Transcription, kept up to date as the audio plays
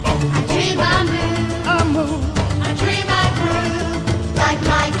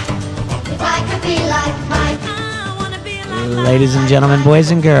Ladies and gentlemen, boys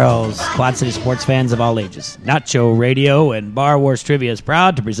and girls, Quad City sports fans of all ages, Nacho Radio and Bar Wars Trivia is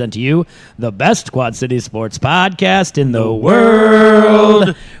proud to present to you the best Quad City sports podcast in the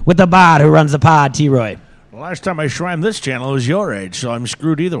world with the bod who runs the pod, T-Roy. Last time I shrimed this channel, it was your age, so I'm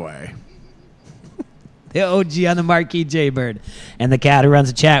screwed either way. The OG on the marquee, Jaybird. And the cat who runs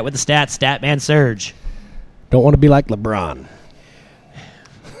the chat with the stats, Statman Surge. Don't want to be like LeBron.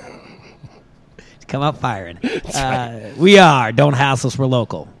 Come up firing. We are Don't Hassle Us, we're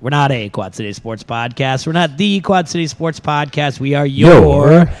local. We're not a Quad City Sports Podcast. We're not the Quad City Sports Podcast. We are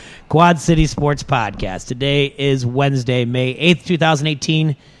your Quad City Sports Podcast. Today is Wednesday, May 8th,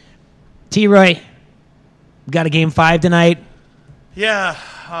 2018. T-Roy, we got a Game 5 tonight.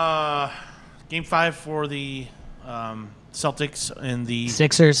 Yeah, Game 5 for the Celtics and the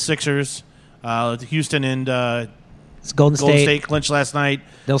Sixers. Houston and It's Golden State. clinched last night.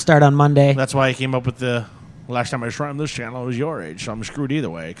 They'll start on Monday. That's why I came up with the last time I shrimed this channel, it was your age, so I'm screwed either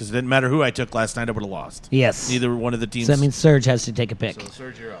way, because it didn't matter who I took last night, I would have lost. Yes. Neither one of the teams. So that means Surge has to take a pick. So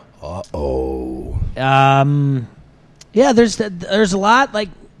Surge, you're up. Uh-oh. Yeah, there's a lot. Like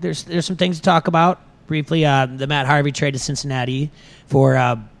there's some things to talk about briefly. The Matt Harvey trade to Cincinnati for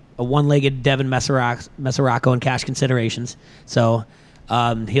a one-legged Devin Mesoraco in cash considerations. So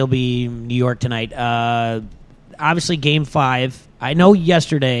he'll be in New York tonight. Obviously, Game 5. I know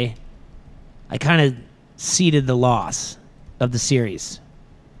yesterday I kind of ceded the loss of the series,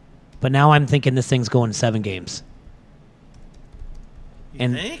 but now I'm thinking this thing's going 7 games.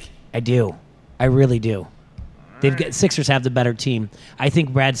 You think? I do. I really do. Sixers have the better team. I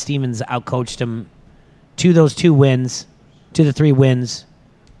think Brad Stevens outcoached him to those 2 wins, to the 3 wins,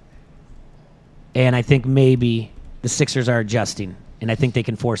 and I think maybe the Sixers are adjusting, and I think they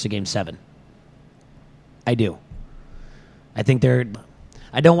can force a Game 7. I do. I think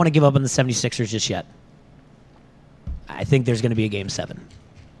I don't want to give up on the 76ers just yet. I think there's going to be a Game 7.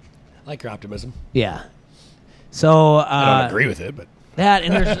 I like your optimism. Yeah. So I don't agree with it, but that,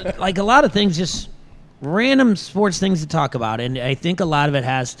 and there's like a lot of things, just random sports things to talk about, and I think a lot of it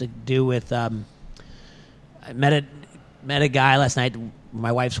has to do with I met a guy last night,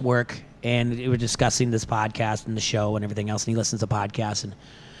 my wife's work, and we were discussing this podcast and the show and everything else, and he listens to podcasts, and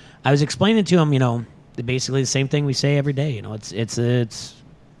I was explaining to him, basically the same thing we say every day. It's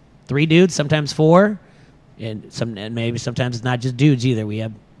 3 dudes, sometimes 4, and maybe sometimes it's not just dudes either. We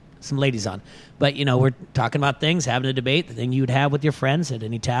have some ladies on, but we're talking about things, having a debate, the thing you'd have with your friends at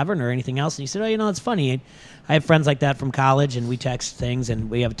any tavern or anything else. And he said, it's funny. I have friends like that from college, and we text things, and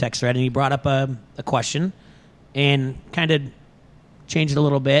we have a text thread. And he brought up a question, and kind of changed it a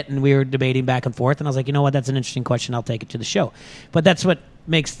little bit, and we were debating back and forth. And I was like, you know what? That's an interesting question. I'll take it to the show. But that's what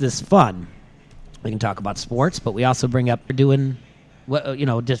makes this fun. We can talk about sports, but we also bring up we're doing,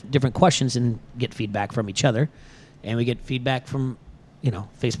 just different questions and get feedback from each other, and we get feedback from,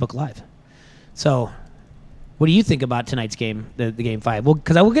 Facebook Live. So, what do you think about tonight's game, the Game 5? Well,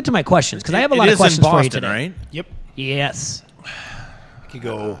 because I will get to my questions, because I have a lot of questions for you today. Right? Yep. Yes. I could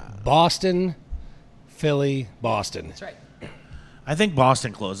go Boston, Philly, Boston. That's right. I think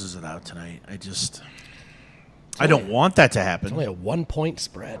Boston closes it out tonight. I don't want that to happen. It's only a 1-point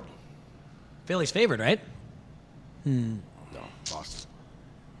spread. Philly's favored, right? No, Boston.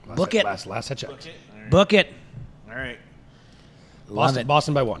 Book it. Last headshot. Book it. All right. Book it. All right. Love it.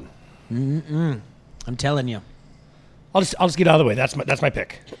 Boston by 1. I'm telling you. I'll just get out of the way. That's my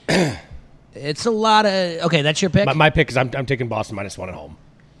pick. It's a lot of... Okay, that's your pick? My pick is I'm taking Boston -1 at home.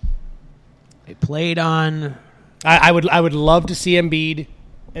 They played on... I would love to see Embiid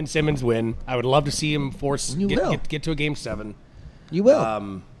and Simmons win. I would love to see him get to a Game 7. You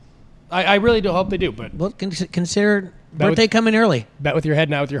will. I really do hope they do, but Well, consider birthday coming early. bet with your head,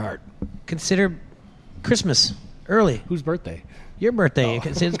 not with your heart. Consider Christmas early. Whose birthday? Your birthday.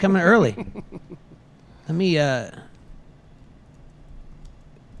 It's coming early. Let me.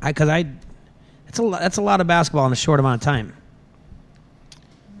 That's a lot of basketball in a short amount of time.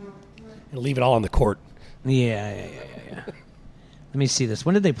 And leave it all on the court. Yeah. Let me see this.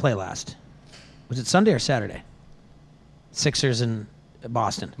 When did they play last? Was it Sunday or Saturday? Sixers in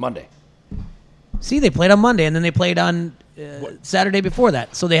Boston. Monday. See, they played on Monday, and then they played on Saturday before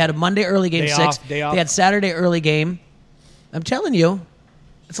that. So they had a Monday early game, Day 6. off, day off. They had Saturday early game. I'm telling you,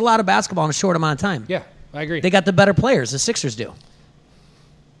 it's a lot of basketball in a short amount of time. Yeah, I agree. They got the better players. The Sixers do.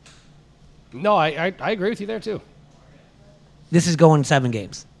 No, I agree with you there, too. This is going 7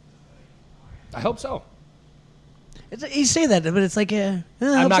 games. I hope so. You say that, but it's like,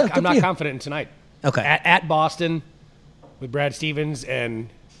 I'm not confident in tonight. Okay. At Boston with Brad Stevens, and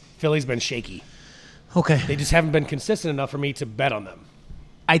Philly's been shaky. Okay. They just haven't been consistent enough for me to bet on them.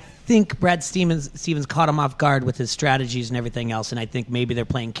 I think Brad Stevens caught him off guard with his strategies and everything else, and I think maybe they're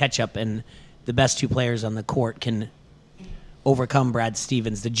playing catch-up, and the best two players on the court can overcome Brad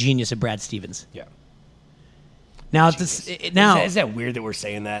Stevens, the genius of Brad Stevens. Yeah. Now, is that weird that we're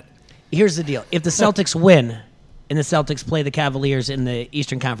saying that? Here's the deal. If the Celtics win and the Celtics play the Cavaliers in the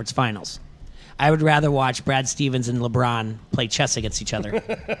Eastern Conference Finals, I would rather watch Brad Stevens and LeBron play chess against each other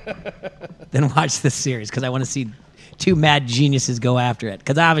than watch this series, because I want to see two mad geniuses go after it.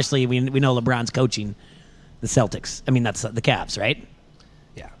 Because obviously we know LeBron's coaching the Celtics. I mean, that's the Cavs, right?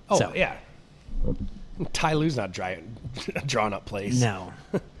 Yeah. Oh, So- yeah. Ty Lue's not drawing up plays. No.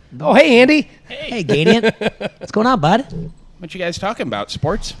 Oh, hey, Andy. Hey, Gadiant. What's going on, bud? What you guys talking about?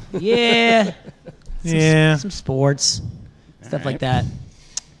 Sports? Yeah. Yeah. Some sports. Stuff like right.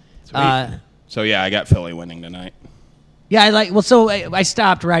 that. So yeah, I got Philly winning tonight. Yeah, I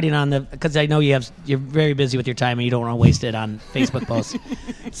stopped writing on because I know you're very busy with your time and you don't want to waste it on Facebook posts.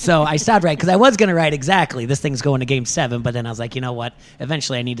 So I stopped writing because I was going to write exactly this thing's going to Game 7, but then I was like, you know what?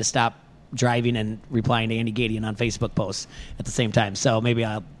 Eventually, I need to stop driving and replying to Andy Gadian on Facebook posts at the same time. So maybe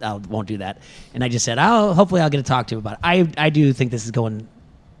I won't do that. And I just said, hopefully I'll get to talk to him about it. I do think this is going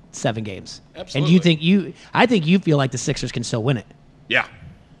 7 games. Absolutely. And I think you feel like the Sixers can still win it. Yeah.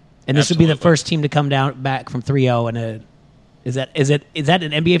 And this would be the Absolutely. first team to come back from 3-0 and is that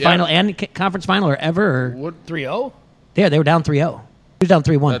an NBA Yeah. final and conference final or ever? Or? What, 3-0? Yeah, they were down 3-0. They were down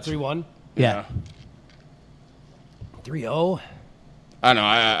 3-1. 3-1? Yeah. 3-0? I don't know.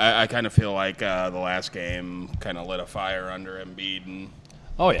 I kind of feel like the last game kind of lit a fire under Embiid, and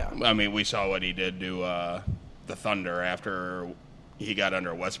Oh, yeah. I mean we saw what he did to the Thunder after he got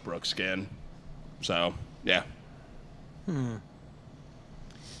under Westbrook's skin. So yeah. I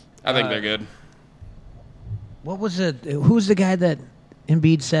think they're good. What was it? Who's the guy that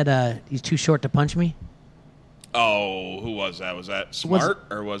Embiid said he's too short to punch me? Oh, who was that? Was that Smart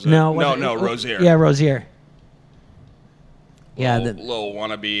or was it? No, no, Rozier. Yeah, Rozier. Yeah, little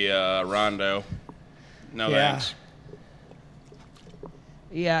wannabe Rondo. No Yeah. thanks.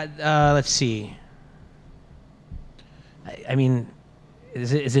 yeah. Let's see. I mean,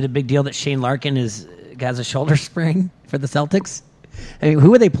 is it a big deal that Shane Larkin has a shoulder sprain for the Celtics? I mean,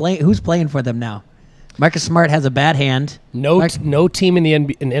 who are they playing? Who's playing for them now? Marcus Smart has a bad hand. No team in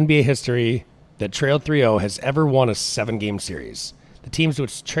NBA history that trailed 3-0 has ever won a 7-game series. The teams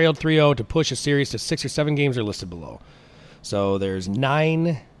which trailed 3-0 to push a series to 6 or 7 games are listed below. So there's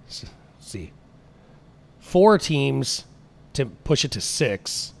 4 teams to push it to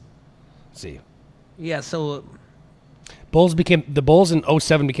 6. Let's see. Yeah, so The Bulls in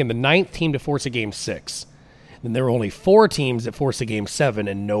 07 became the 9th team to force a game 6. Then there were only 4 teams that forced a game 7,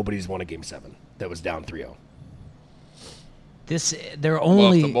 and nobody's won a game 7 that was down 3-0. they're Well,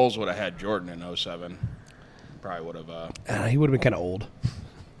 only if the Bulls would have had Jordan in 07, probably would have. He would have been kind of old.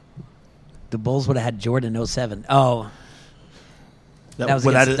 the Bulls would have had Jordan in 07. Oh, Would was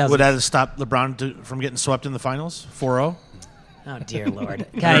that against- that was have stopped LeBron from getting swept in the finals? 4-0? oh dear Lord,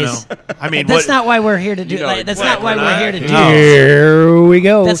 I guys. don't know. I mean, That's what, not why we're here to do. You know That's not why exactly we're here to right. do. No. Here we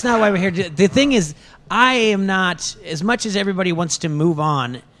go. That's not why we're here. The thing is, I am not, as much as everybody wants to move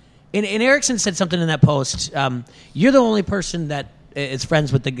on, and Erickson said something in that post, you're the only person that is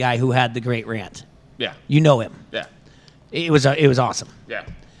friends with the guy who had the great rant. Yeah. You know him. Yeah. It was awesome. Yeah.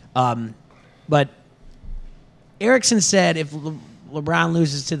 But Erickson said if LeBron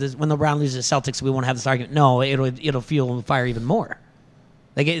loses when LeBron loses to Celtics, we won't have this argument. No, it'll fuel the fire even more.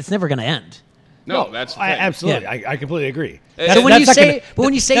 Like it's never going to end. No, that's the thing. absolutely. Yeah. I completely agree. So when you say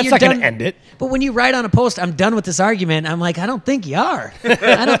that's you're not done, gonna end it. But when you write on a post, I'm done with this argument. I'm like, I don't think you are.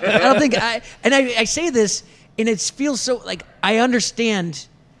 I don't think. I say this, and it feels so like I understand.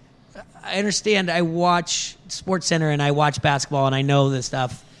 I watch SportsCenter and I watch basketball and I know this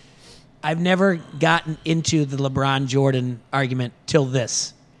stuff. I've never gotten into the LeBron Jordan argument till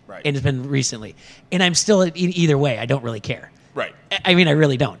this, Right. and it's been recently. And I'm still either way. I don't really care. Right. I mean, I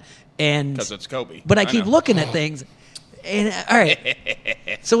really don't. And Because it's Kobe. but I keep know. looking at things. And all right,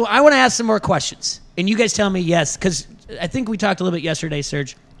 so I want to ask some more questions, and you guys tell me yes, because I think we talked a little bit yesterday,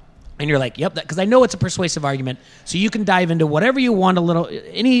 Serge, and you're like, yep, because I know it's a persuasive argument, so you can dive into whatever you want,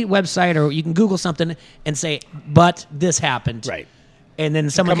 any website, or you can Google something and say, but this happened, Right. and then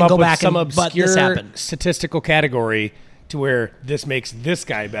someone Come can up go with back some and but this obscure happened. statistical category to where this makes this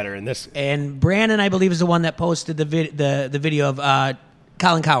guy better and this. And Brandon, I believe, is the one that posted the video of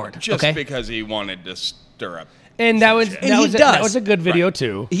Colin Coward. Just okay? because he wanted to stir up. And that some was shit. And he that does. was a good video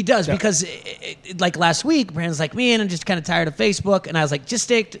too. He does Yeah. because, like last week, Brandon's like, man, I'm just kind of tired of Facebook, and I was like, just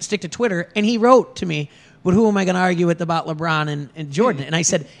stick to Twitter. And he wrote to me, "But who am I going to argue with about LeBron and Jordan?" And I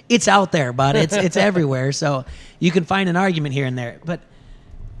said, "It's out there, bud. It's everywhere. So you can find an argument here and there." But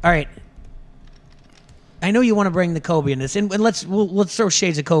All right. I know you want to bring the Kobe in this, and let's throw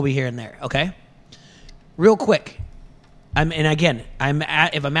shades of Kobe here and there, okay? Real quick. If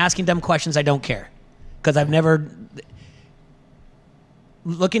I'm asking dumb questions, I don't care, because I've never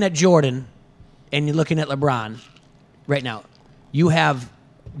looking at Jordan, and you're looking at LeBron right now. You have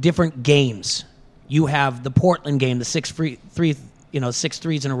different games. You have the Portland game, the 6 threes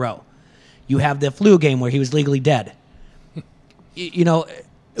in a row. You have the flu game where he was legally dead.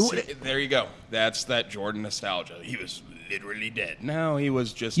 See, there you go. That's that Jordan nostalgia. He was literally dead. No, he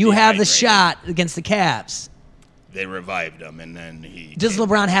was just. You have the dehydrated. shot against the Cavs. They revived him, and then he. Does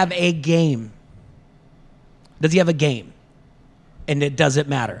LeBron have a game? Does he have a game? And does it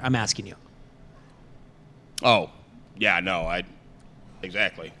matter? I'm asking you. Oh, yeah, no,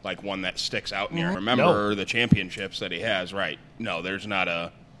 exactly. Like one that sticks out in here. Remember the championships that he has, right? No, there's not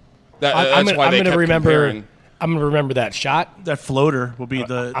a. That's why they kept comparing. I'm going to remember that shot. That floater will be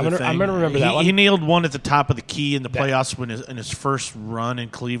the I'm thing. going to remember that one. He nailed one at the top of the key in the playoffs in his first run in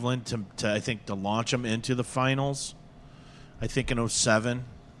Cleveland to launch him into the finals. I think in 2007.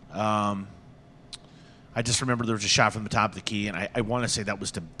 I just remember there was a shot from the top of the key, and I want to say that was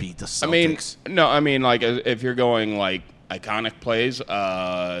to beat the Celtics. Like if you're going like iconic plays,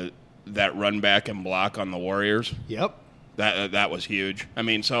 that run back and block on the Warriors. Yep. That was huge. I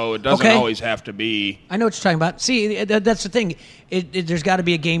mean, so it doesn't always have to be. I know what you're talking about. See, that's the thing. There's got to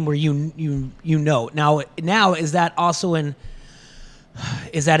be a game where you know. Now is that also in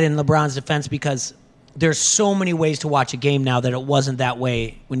LeBron's defense, because there's so many ways to watch a game now that it wasn't that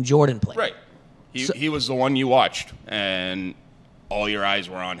way when Jordan played. Right. He was the one you watched, and all your eyes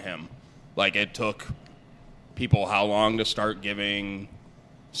were on him. Like, it took people how long to start giving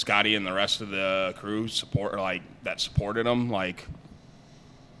Scotty and the rest of the crew support, like that supported him, like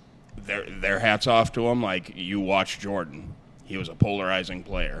their hats off to him. Like, you watch Jordan, he was a polarizing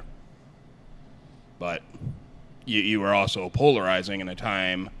player, but you were also polarizing in a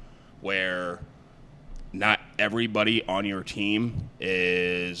time where not everybody on your team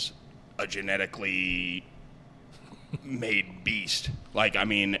is a genetically made beast. Like, I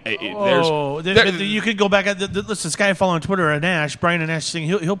mean, you could go back at listen. This guy I follow on Twitter, Brian Nash, thing.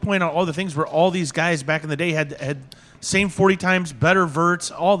 He'll point out all the things where all these guys back in the day had same 40 times better verts,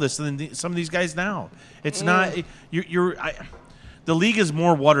 all this than some of these guys now. It's not the league is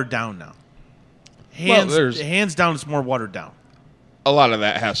more watered down now. Hands down, it's more watered down. A lot of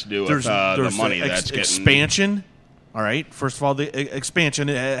that has to do with the money that's getting expansion. All right, first of all, the expansion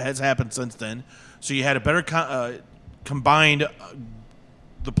has happened since then. So you had a better combined.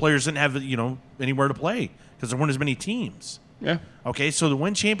 The players didn't have anywhere to play because there weren't as many teams. Yeah. Okay, so to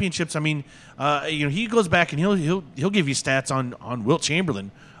win championships, I mean, he goes back and he'll give you stats on Wilt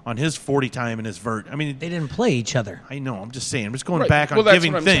Chamberlain on his 40 time and his vert. I mean, they didn't play each other. I know. I'm just saying. I'm just going back on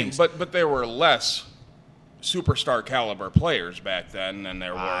giving things. But there were less superstar caliber players back then than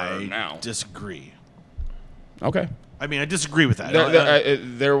there were now. I disagree. Okay. I mean, I disagree with that.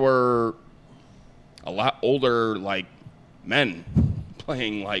 There were a lot older men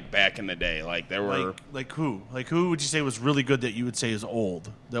playing back in the day. Like there were like who would you say was really good that you would say is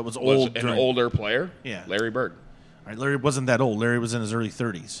old? That was old. An older player? Yeah, Larry Bird. All right, Larry wasn't that old. Larry was in his early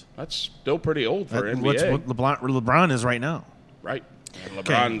 30s. That's still pretty old for NBA. What LeBron is right now. Right. And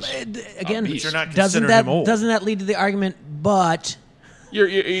LeBron's again. You're not doesn't him old. that lead to the argument? But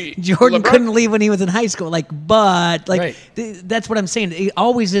LeBron Jordan couldn't leave when he was in high school. That's what I'm saying. It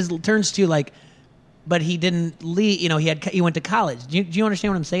always turns to but he didn't leave. He went to college. Do you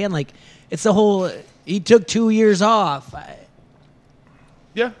understand what I'm saying? Like, it's the whole. He took 2 years off.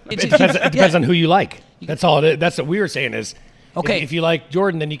 Yeah, it depends on who you like. That's all it is. That's what we were saying is, okay. If you like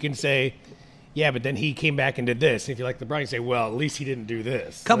Jordan, then you can say, yeah, but then he came back and did this. If you like LeBron, you say, well, at least he didn't do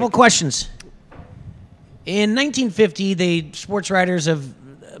this. Couple questions. In 1950, the sports writers of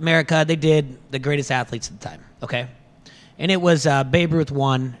America, they did the greatest athletes at the time, okay? And it was Babe Ruth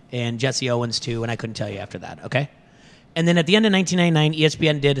 1 and Jesse Owens 2, and I couldn't tell you after that, okay? And then at the end of 1999,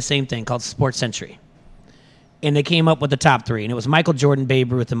 ESPN did the same thing called Sports Century. And they came up with the top 3, and it was Michael Jordan,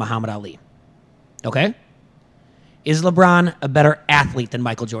 Babe Ruth, and Muhammad Ali. Okay? Is LeBron a better athlete than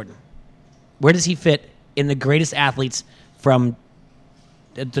Michael Jordan? Where does he fit in the greatest athletes from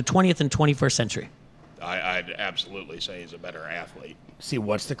the 20th and 21st century? I'd absolutely say he's a better athlete. See,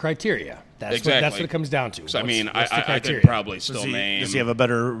 what's the criteria? That's Exactly. that's what it comes down to. So, I mean, What's the I criteria? could probably still name. Does he have a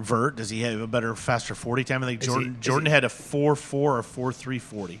better vert? Does he have a better, faster 40 time? I think Jordan had a 4.4 or 4.3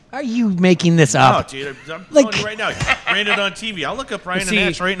 40. Are you making this Oh, up? dude, I'm Like- telling you right now. Ran it on TV. I'll look up Ryan See, and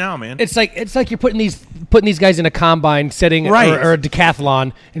Nash right now, man. It's like you're putting these guys in a combine setting Right. or a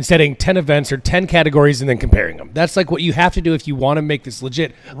decathlon and setting 10 events or 10 categories and then comparing them. That's like what you have to do if you want to make this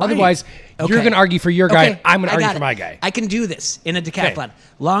legit. Otherwise, you're Okay. going to argue for your guy. Okay, I'm going to I argue got for it. my guy. I can do this in a decathlon.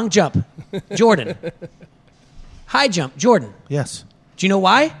 Long jump, Jordan. High jump, Jordan. Yes. Do you know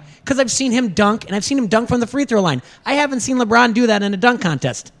why? Because I've seen him dunk, and I've seen him dunk from the free throw line. I haven't seen LeBron do that in a dunk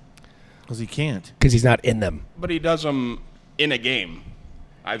contest. Because he can't. Because he's not in them. But he does them in a game.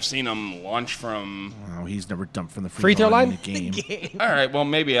 I've seen him launch from. Oh, he's never dumped from the Free throw line? in a game. All right, well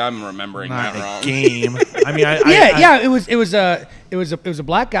maybe I'm remembering Not that a wrong. game. I mean, It was a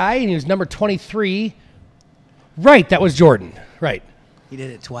black guy and he was number 23. Right, that was Jordan. Right. He did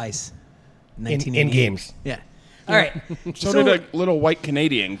it twice. In 1988. games. Yeah. All right. So did a little white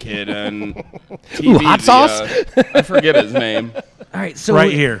Canadian kid on TV. Ooh, hot sauce? I forget his name. All right. So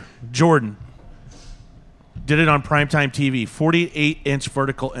right here, Jordan did it on primetime TV. 48-inch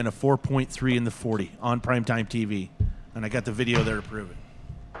vertical and a 4.3 in the 40 on primetime TV. And I got the video there to prove it.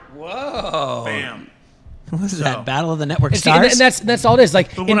 Whoa. Bam. What was So- that? Battle of the Network And, see, Stars? and that's all it is.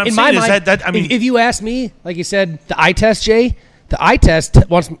 Like But what in, I'm in my saying is mind, that I mean- if you ask me, like you said, the eye test, Jay, the eye test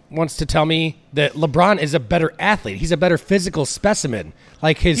wants to tell me that LeBron is a better athlete. He's a better physical specimen.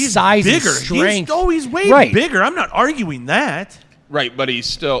 Like his He's size bigger. and strength. He's way Right. bigger. I'm not arguing that. Right, but he's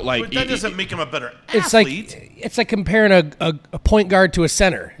still like. But that doesn't make him a better It's athlete. like comparing a point guard to a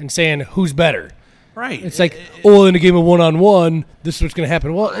center and saying who's better. right. It's like, in a game of one-on-one, this is what's going to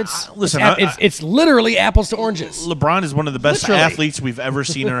happen. Well, listen, it's literally apples to oranges. LeBron is one of the best Literally. athletes we've ever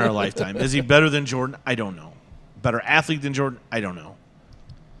seen in our lifetime. Is he better than Jordan? I don't know. Better athlete than Jordan? I don't know.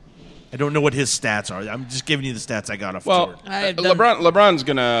 I don't know what his stats are. I'm just giving you the stats I got off Well, Jordan. I've done- LeBron's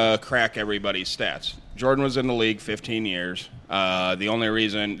gonna crack everybody's stats. Jordan was in the league 15 years.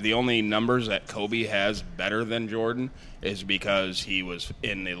 The only numbers that Kobe has better than Jordan is because he was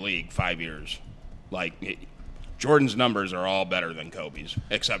in the league 5 years. Jordan's numbers are all better than Kobe's,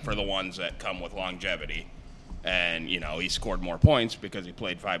 except for the ones that come with longevity. And he scored more points because he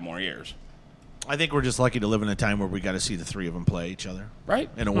played 5 more years. I think we're just lucky to live in a time where we got to see the three of them play each other. Right.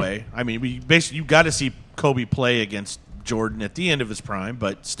 In a way. I mean, you got to see Kobe play against Jordan at the end of his prime,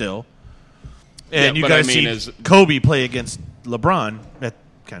 but still. And Yeah, you but got to see Kobe play against LeBron at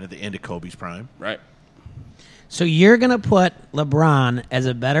kind of the end of Kobe's prime. Right. So you're going to put LeBron as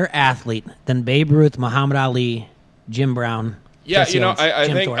a better athlete than Babe Ruth, Muhammad Ali, Jim Brown. Yeah, Jesse Owens, I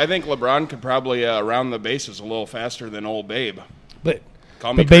Jim think Thorpe. I think LeBron could probably round the bases a little faster than old Babe. But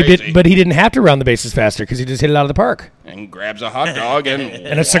Call me Babe crazy. but he didn't have to round the bases faster because he just hit it out of the park. And grabs a hot dog and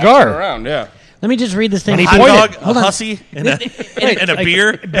a walks cigar. it around. Yeah. Let me just read this thing. And he Hot pointed. dog, Hold a on. hussy, and a Like,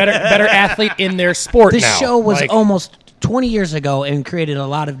 beer. better athlete in their sport This now. show was Like, almost 20 years ago and created a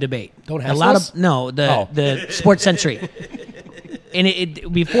lot of debate. Don't a hassle lot us? of no the Oh. the Sports Century, and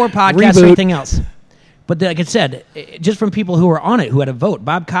it before podcasts Reboot. or anything else. But like I said, just from people who were on it, who had a vote,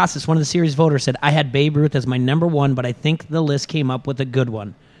 Bob Costas, one of the series voters, said, I had Babe Ruth as my number one, but I think the list came up with a good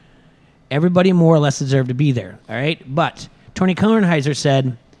one. Everybody more or less deserved to be there, all right? But Tony Kornheiser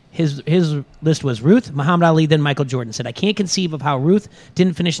said his list was Ruth, Muhammad Ali, then Michael Jordan. Said, I can't conceive of how Ruth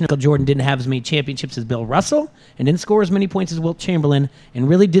didn't finish and Michael Jordan didn't have as many championships as Bill Russell and didn't score as many points as Wilt Chamberlain and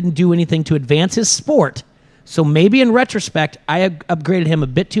really didn't do anything to advance his sport. So maybe in retrospect, I upgraded him a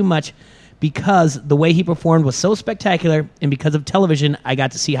bit too much because the way he performed was so spectacular, and because of television, I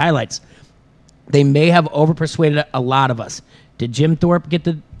got to see highlights. They may have overpersuaded a lot of us. Did Jim Thorpe get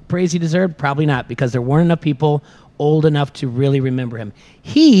the praise he deserved? Probably not, because there weren't enough people old enough to really remember him.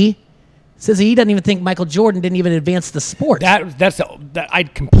 He says he doesn't even think Michael Jordan didn't even advance the sport. that I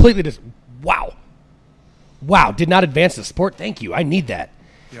completely just wow, did not advance the sport. Thank you. I need that.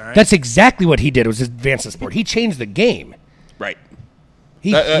 all right? That's exactly what he did, was advance the sport. He changed the game. Right.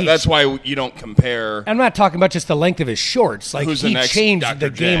 He, That's why you don't compare. I'm not talking about just the length of his shorts. Like, Who's the he next changed Dr. the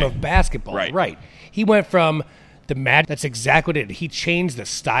game J? of basketball. Right. He went from the mad. That's exactly what it did. He changed the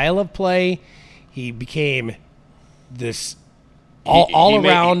style of play. He became this all made-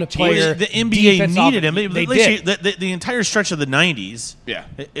 around he- player. The NBA defense needed offense. him. They Let's did. see, the entire stretch of the 90s. Yeah.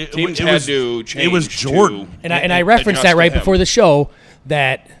 It Teams had was, to change. It was Jordan. And I referenced adjust that to right him. before the show,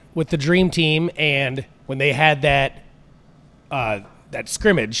 that with the Dream Team and when they had that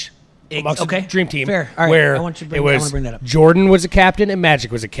scrimmage amongst the okay. Dream Team, Fair. All right. where I want you to it bring- I was wanna bring that up. Jordan was a captain and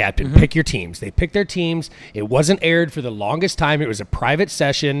Magic was a captain. Pick your teams. They picked their teams. It wasn't aired for the longest time. It was a private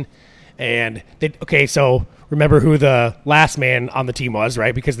session, And so remember who the last man on the team was,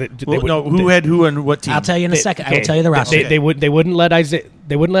 right? Because who had who and what team? I'll tell you in a second. I will tell you the roster. They wouldn't let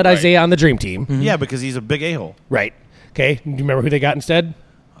Isaiah on the dream team. Mm-hmm. Yeah, because he's a big a-hole. Right. Okay. Do you remember who they got instead?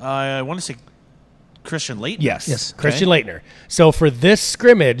 I want to say Christian Laettner. Yes. Christian Laettner. So for this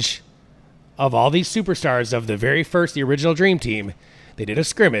scrimmage of all these superstars of the original dream team, they did a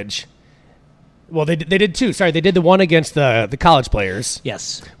scrimmage. Well, they did two. Sorry, they did the one against the college players.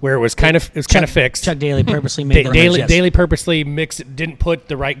 Yes, where it was kind of fixed. Chuck Daly purposely made Daly purposely didn't put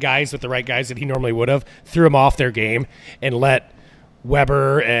the right guys with the right guys that he normally would have, threw them off their game, and let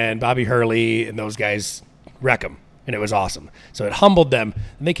Weber and Bobby Hurley and those guys wreck them, and it was awesome. So it humbled them,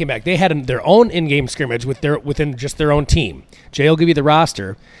 and they came back. They had their own in-game scrimmage within just their own team. Jay will give you the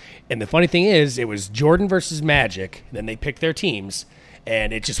roster, and the funny thing is, it was Jordan versus Magic, and then they picked their teams.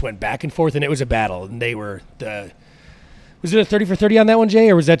 And it just went back and forth, and it was a battle. And they were was it a 30 for 30 on that one, Jay,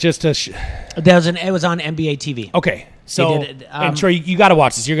 or was that just a? It was on NBA TV. Okay, so and Troy, you got to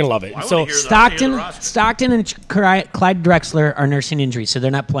watch this. You're gonna love it. So Stockton and Clyde Drexler are nursing injuries, so they're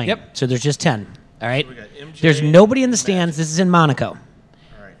not playing. Yep. So there's just 10. All right. There's nobody in the stands. This is in Monaco. All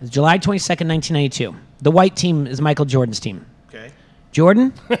right. It's July 22nd, 1992. The white team is Michael Jordan's team. Okay.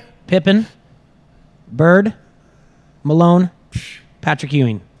 Jordan, Pippen, Bird, Malone, Patrick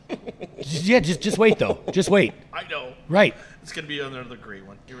Ewing. Yeah, just wait, though. Just wait. I know. Right. It's going to be another great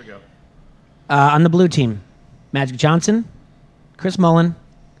one. Here we go. On the blue team, Magic Johnson, Chris Mullin,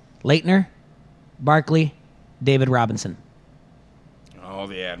 Laettner, Barkley, David Robinson. Oh,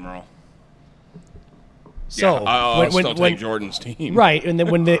 the Admiral. So I'll still take Jordan's team. Right, and then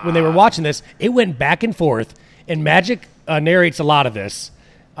when they were watching this, it went back and forth, and Magic narrates a lot of this.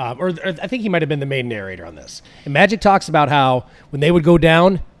 Or I think he might have been the main narrator on this. And Magic talks about how when they would go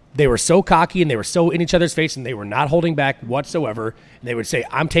down, they were so cocky and they were so in each other's face and they were not holding back whatsoever. And they would say,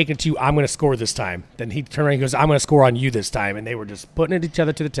 I'm taking it to you. I'm going to score this time. Then he'd turn around and goes, I'm going to score on you this time. And they were just putting it each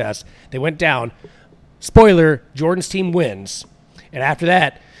other to the test. They went down. Spoiler, Jordan's team wins. And after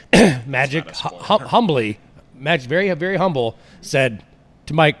that, Magic humbly, Magic very, very humble, said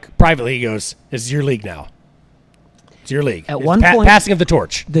to Mike privately, he goes, this is your league now. It's your league. At one point, passing of the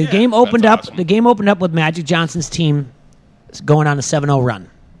torch. The game opened up. awesome. The game opened up with Magic Johnson's team going on a 7-0 run,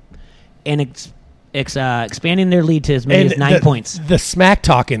 and expanding their lead to as many as 9 points. The smack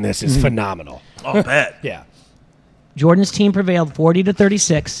talk in this is phenomenal. I'll bet. Yeah. Jordan's team prevailed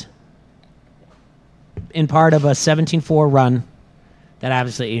 40-36 in part of a 17-4 run. That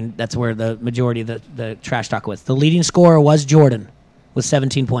obviously that's where the majority of the trash talk was. The leading scorer was Jordan with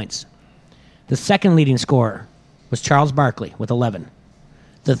 17 points. The second leading scorer was Charles Barkley with 11.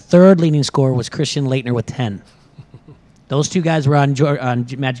 The third leading scorer was Christian Laettner with 10. Those two guys were on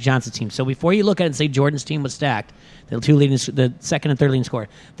Magic Johnson's team. So before you look at it and say Jordan's team was stacked, the second and third leading scorer.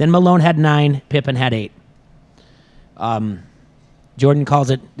 Then Malone had 9, Pippen had 8. Jordan calls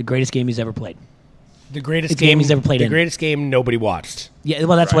it the greatest game he's ever played. The greatest game he's ever played the in. greatest game nobody watched. Yeah,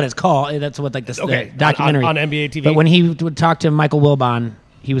 well, that's what it's called. That's what the documentary on NBA TV. But when he would talk to Michael Wilbon,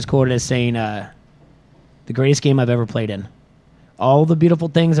 he was quoted as saying, "The greatest game I've ever played in. All the beautiful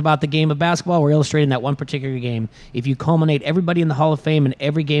things about the game of basketball were illustrated in that one particular game. If you culminate everybody in the Hall of Fame and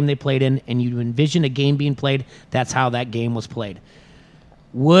every game they played in, and you envision a game being played, that's how that game was played."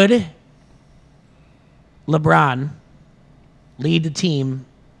 Would LeBron lead the team?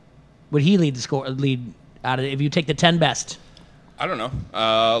 Would he lead out of if you take the 10 best? I don't know.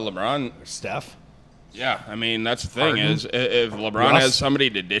 LeBron. Steph. Yeah, I mean, that's the thing Harden. is if LeBron Russ. has somebody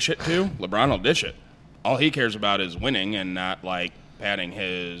to dish it to, LeBron will dish it. All he cares about is winning and not, like, padding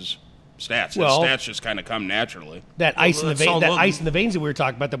his stats. His stats just kind of come naturally. That ice in the veins that we were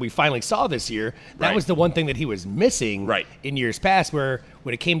talking about that we finally saw this year, that Right. was the one thing that he was missing Right. in years past, where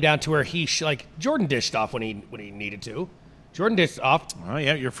when it came down to where he Jordan dished off when he needed to. Jordan dished off. Oh,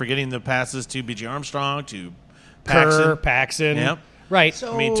 yeah, you're forgetting the passes to B.J. Armstrong, to Kerr, Paxson. Paxson. Yep. Right.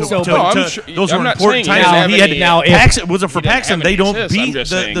 I mean, I'm those not were important saying he times. didn't have He had any- Now, if- Paxson wasn't for he didn't Paxson, have any they don't assists, I'm beat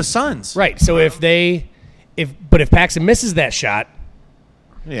just the saying. Suns. Right. So if Paxson misses that shot,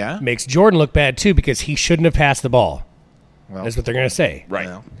 Yeah. makes Jordan look bad too because he shouldn't have passed the ball. Well, That's what they're going to say. Right.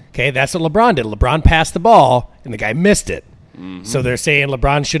 well, Okay, that's what LeBron did. LeBron passed the ball, and the guy missed it. So they're saying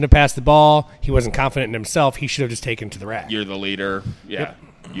LeBron shouldn't have passed the ball. He wasn't confident in himself. He should have just taken it to the rack. You're the leader. Yeah.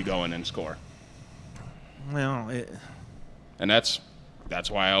 You go in and score. well, And that's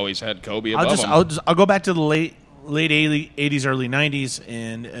why I always had Kobe above him. I'll go back to the late 80s, early 90s,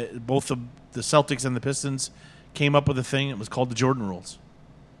 and both the Celtics and the Pistons came up with a thing. It was called the Jordan rules,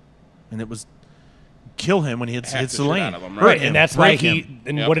 and it was kill him when he hits Hack the the shit lane. out of him, Right, him, and that's why break him.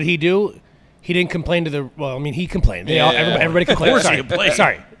 Yep. what did he do? He didn't complain to the. Well, I mean, he complained. Yeah. Everybody complained. course he Sorry. complained.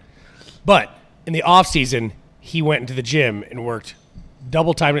 Sorry. But in the off season, he went into the gym and worked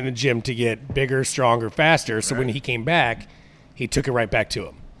double time in the gym to get bigger, stronger, faster. So when he came back, he took it right back to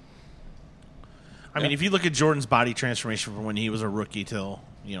him. I mean, if you look at Jordan's body transformation from when he was a rookie till,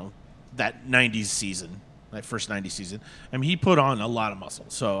 that 90s season, that first 90s season, I mean, he put on a lot of muscle.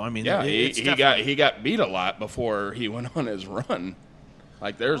 So, I mean, Yeah, it's he got beat a lot before he went on his run.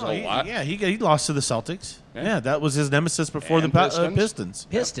 Like, there's a lot. Yeah, he lost to the Celtics. Yeah, that was his nemesis before And the Pistons. Pistons.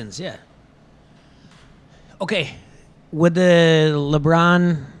 Pistons, yeah. Okay, would the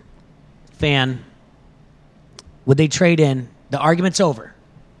LeBron fan, would they trade in? The argument's over.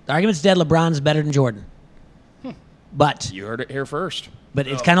 The argument's dead. LeBron's better than Jordan. But You heard it here first.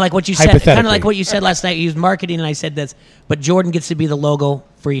 it's kind of like what you said. Kind of Hypothetically. like what you said last night. You used marketing, and I said this. But Jordan gets to be the logo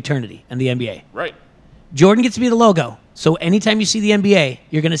for eternity in the NBA. Right. Jordan gets to be the logo. So anytime you see the NBA,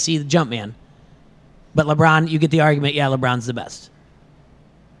 you're going to see the Jumpman. But LeBron, you get the argument, yeah, LeBron's the best.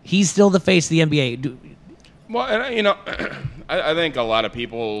 He's still the face of the NBA. Well, and I think a lot of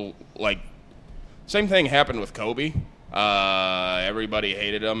people, same thing happened with Kobe. Everybody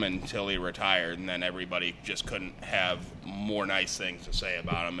hated him until he retired, and then everybody just couldn't have more nice things to say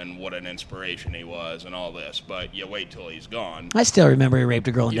about him and what an inspiration he was and all this. But you wait till he's gone. I still remember he raped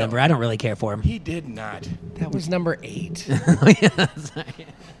a girl in Yeah. Denver. I don't really care for him. He did not. That was number 8.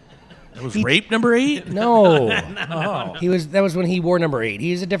 That was rape number 8? No. That was when he wore number 8.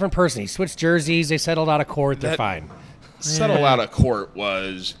 He's a different person. He switched jerseys. They settled out of court. They're fine. Settle out of court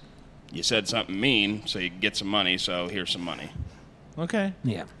was you said something mean, so you could get some money, so here's some money. Okay.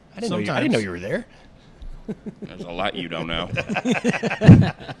 Yeah. I didn't know you were there. There's a lot you don't know.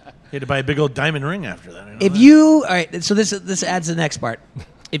 He had to buy a big old diamond ring after that. I know If that. you, all right, so this adds the next part.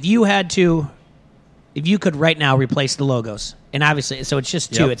 If you could right now replace the logos, and obviously, so it's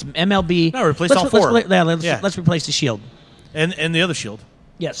just 2. Yep. It's MLB. No, replace all 4. Let's replace the Shield. And the other Shield.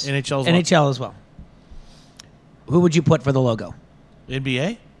 Yes. NHL as well. NHL as well. Who would you put for the logo?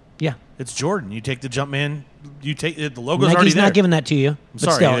 NBA? Yeah. It's Jordan. You take the Jumpman. You take the logo's Nike's already there. not giving that to you. I'm but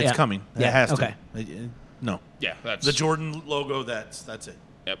sorry, still, it's yeah. coming. Yeah. It has okay. to. No. Yeah, that's The Jordan logo, that's it.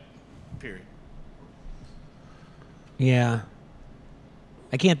 Yep. Period. Yeah.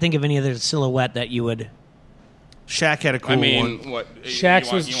 I can't think of any other silhouette that you would. Shaq had a cool I one. mean, what? Shaq's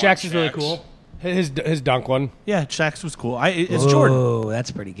you was want really Shaq's? cool. His dunk one. Yeah, Shaq's was cool. It's Jordan. Oh,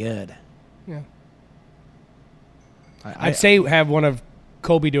 that's pretty good. Yeah. I- I'd say have one of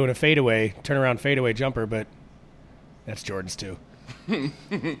Kobe doing a fadeaway, turnaround fadeaway jumper, but that's Jordan's too.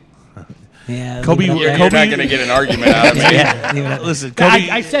 Yeah. Kobe- leave it You're, at you're that. not going to get an argument out of me. Yeah. leave it at- Listen, Kobe.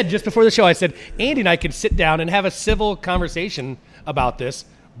 I said just before the show, I said Andy and I could sit down and have a civil conversation about this,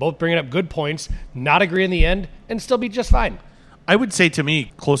 both bringing up good points, not agree in the end, and still be just fine. I would say to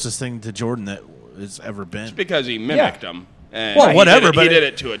me, closest thing to Jordan that has ever been. Because he mimicked him. And Well, he whatever, did it, but he did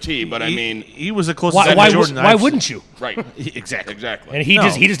it to a T. But I He- mean, he was the closest Why, thing why, to Jordan. why I've wouldn't seen. you? right? Exactly. Exactly. And he No.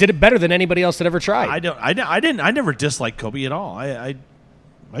 just did it better than anybody else that ever tried. I never disliked Kobe at all. I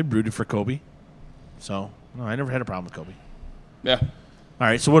rooted for Kobe. So, no, I never had a problem with Kobe. Yeah. All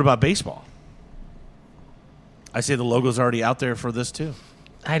right, so what about baseball? I say the logo's already out there for this too.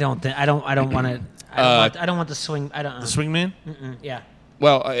 I don't want to. I don't want the swing. I don't. The swingman? Yeah.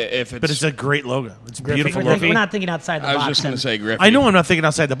 Well, if it's, But it's a great logo. It's a Griffey. beautiful Griffey. logo. We're not thinking outside the I was box. just going to say Griffey. I know I'm not thinking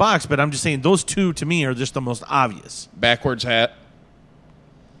outside the box, but I'm just saying those two to me are just the most obvious. backwards hat.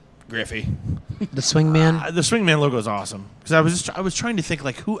 Griffey. the swingman. The swingman logo is awesome because I was trying to think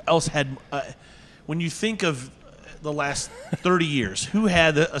like who else had when you think of the last 30 years, who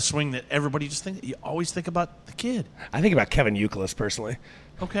had a swing that everybody just think you always think about the kid. I think about Kevin Youkilis personally.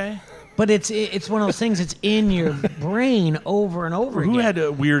 Okay. But it's one of those things. It's in your brain over and over Who again. had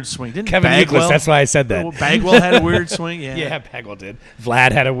a weird swing? Didn't Kevin Bagwell? Youkilis, that's why I said that. Bagwell had a weird swing. Yeah. Yeah, Bagwell did.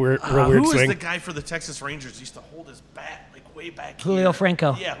 Vlad had a real weird Who was swing. the guy for the Texas Rangers? He used to hold his bat like way back. Julio here.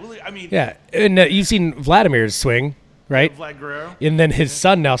 Franco. Yeah, Julio. I mean, Yeah, and you've seen Vladimir's swing, right? Vlad Guerrero. And then his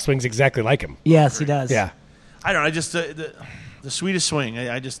son now swings exactly like him. Yes, he does. Yeah, I don't know. I just the sweetest swing.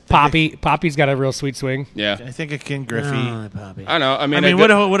 I just think Poppy's got a real sweet swing. Yeah. I think of Ken Griffey. Oh, Poppy. I know. I mean, I mean, a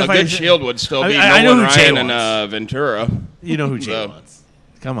good, what if a I- good shield would still be I know Nolan who Jay Ryan and was. Ventura. You know who Jay So- was.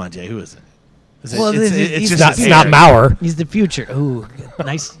 Come on, Jay. Who is it? Is Well, it's he's just not- his It's not hair. Mauer. He's the future. Ooh,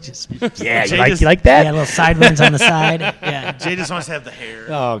 nice. Just Yeah, Jay you like just- you like yeah, that? little sideburns on the side. Yeah. Jay just wants to have the hair.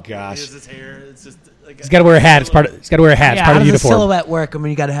 Oh He gosh, has his hair. It's just like he's got to wear a hat. It's part of. He's got to wear a hat. It's Yeah, part how of the does the uniform. silhouette work? I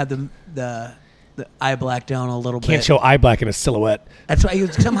mean, you got to have the eye black down a little Can't bit. show eye black in a silhouette. That's why you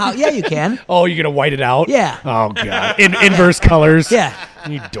somehow. Yeah, you can. Oh, you're gonna white it out? Yeah. Oh god, in inverse colors. Yeah.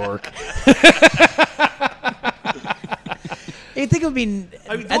 You dork. You think it would be?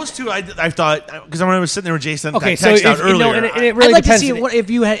 I mean, those two, I thought, because when I was sitting there with Jason, Okay, I so texted out if, you know, earlier. and it really I'd like depends. to see what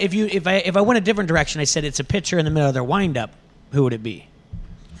if I went a different direction. I said it's a pitcher in the middle of their windup. Who would it be?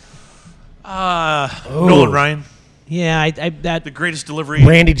 Nolan Ryan, Yeah, that. the greatest delivery,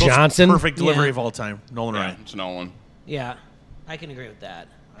 Randy most Johnson? perfect delivery Yeah. of all time. Nolan Yeah, Ryan. it's Nolan. Yeah, I can agree with that.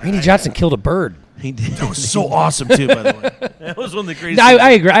 Randy Johnson killed a bird. He did. That was so awesome too. By the way, that was one of the greatest.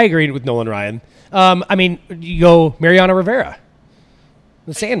 I agree. I agreed with Nolan Ryan. I mean, you go Mariano Rivera,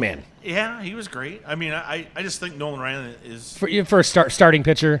 the Sandman, Yeah, he was great. I mean, I just think Nolan Ryan is for a starting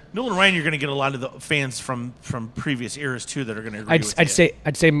pitcher. Nolan Ryan. You're going to get a lot of the fans from previous eras too that are going to agree with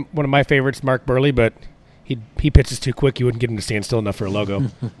I'd say one of my favorites, Mark Burley, but he pitches too quick. You wouldn't get him to stand still enough for a logo.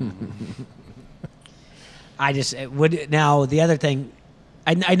 I just would now. The other thing,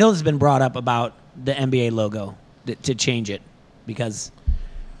 I know this has been brought up about the NBA logo to change it because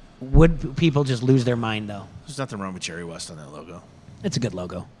would people just lose their mind though? There's nothing wrong with Jerry West on that logo. It's a good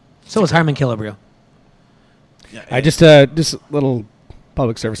logo. So is Harmon Killebrew. Yeah, I just a little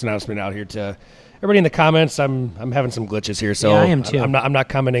public service announcement out here to everybody in the comments. I'm having some glitches here, so Yeah, I am too. I'm not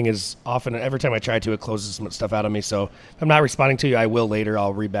commenting as often. Every time I try to, it closes some stuff out of me. So if I'm not responding to you, I will later.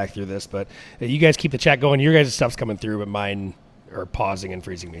 I'll read back through this, but you guys keep the chat going. Your guys' stuff's coming through, but mine are pausing and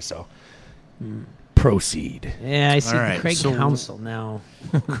freezing me. So proceed. Yeah, I see All right, Craig so- Counsell now.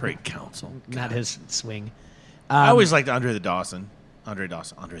 Great counsel. Not his swing. I always liked Andre the Dawson. Andre the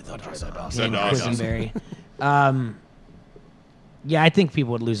Dawson. and Dawson. Quisenberry. Yeah, I think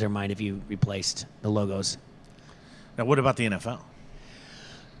people would lose their mind if you replaced the logos. Now, what about the NFL?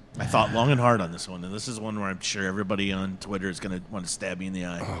 I thought long and hard on this one, and this is one where I'm sure everybody on Twitter is going to want to stab me in the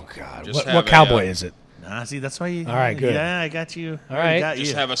eye. Oh God, Just what have cowboy a, is it? Nah, see, that's why you. All right, good. Yeah, I got you. All right. Got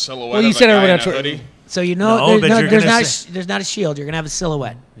Just you. have a silhouette Well, you of said a guy everyone in on a Twitter- hoodie. So you No, know, but you're there's gonna not say- there's not a shield. You're gonna have a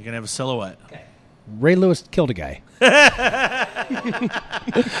silhouette. You're going to have a silhouette. Ray Lewis killed a guy.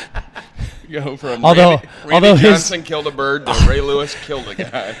 Go from Although Randy his- Johnson killed a bird to Ray Lewis killed a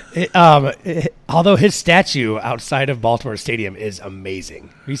guy. Although his statue outside of Baltimore Stadium is amazing.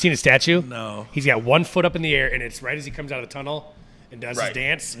 Have you seen his statue? No. He's got 1 foot up in the air, and it's right as he comes out of the tunnel and does his Right.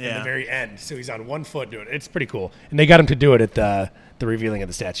 dance at Yeah. the very end. So he's on 1 foot doing it. It's pretty cool. And they got him to do it at the revealing of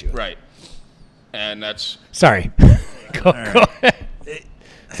the statue. Right. And that's Sorry. Go ahead.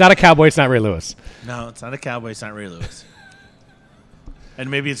 It's not a cowboy. It's not Ray Lewis. No, it's not a cowboy. It's not Ray Lewis. And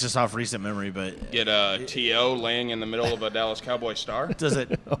maybe it's just off recent memory, but get a T.O. laying in the middle of a Dallas Cowboy star. does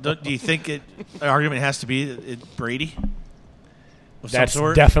it? Do you think the argument has to be Brady? Of That's some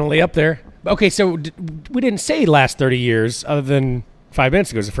sort? definitely up there. Okay, so we didn't say last 30 years other than 5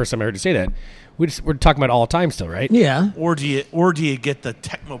 minutes ago. It was the first time I heard you say that. We're talking about all time still, right? Yeah. Or do you get the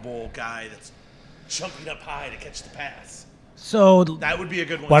Tecmo Bowl guy that's jumping up high to catch the pass? So That would be a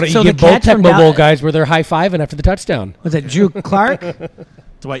good one. Why don't too. you So get the both catch from Tecmo Bowl Dal- guys where they're high-fiving after the touchdown? was it Drew Clark?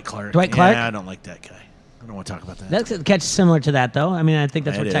 Dwight Clark. Dwight Clark? Yeah, I don't like that guy. I don't want to talk about that. That's a catch similar to that, though. I mean, I think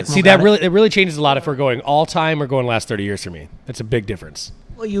that's It where is. Tecmo See, got that it. really changes a lot if we're going all time or going last 30 years for me. That's a big difference.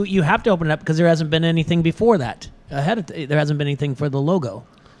 Well, you have to open it up because there hasn't been anything before that. There hasn't been anything for the logo,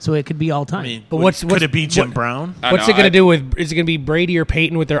 so it could be all time. I mean, But could it be Jim Brown? I What's know, it going to I- do with? Is it going to be Brady or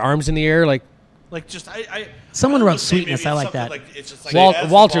Peyton with their arms in the air? Like Like just Someone I wrote would say Sweetness. maybe I like something that. it's just like Walter as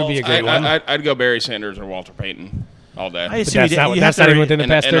the would be a ball's great coming- one. I'd go Barry Sanders or Walter Payton all day. I assume that's you- not you have that's to not even re- within the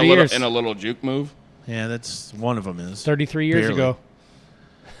past 30 years. In a little juke move. Yeah, that's one of them is 33 years Barely. ago.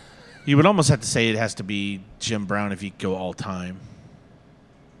 You would almost have to say it has to be Jim Brown if you go all time.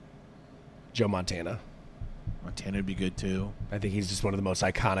 Joe Montana. Montana would be good too. I think he's just one of the most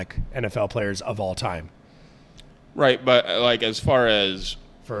iconic NFL players of all time Right, but like as far as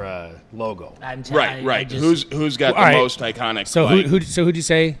for a logo. right. I just- Who's got All the right. most iconic? So like, who'd you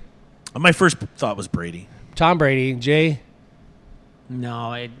say? My first thought was Brady. Tom Brady, Jay.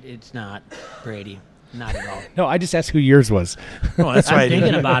 No, it's not Brady. Not at all. No, I just asked who yours was. Oh, that's why I'm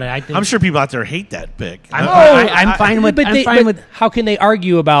thinking about it. I think I'm sure people out there hate that pick. I'm fine with. But I'm they- fine but with. how can they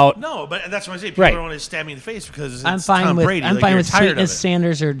argue about? No, but that's what I say. People Right. don't want to stab me in the face because it's I'm fine Tom with. Brady. I'm Like, fine you're with tired of Sweetness, it.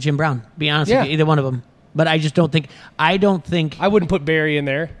 Sanders, or Jim Brown. Be honest Yeah. with you, either one of them. But I just don't think. I don't think put Barry in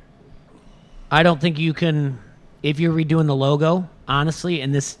there. you can. If you're redoing the logo, honestly,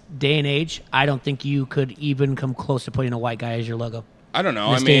 in this day and age, I don't think you could even come close to putting a white guy as your logo. I don't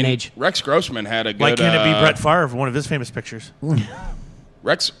know. This I day and mean, age. Rex Grossman had a good. Why can't it be Brett Favre, one of his famous pictures?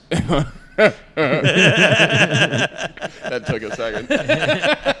 Rex. That took a second.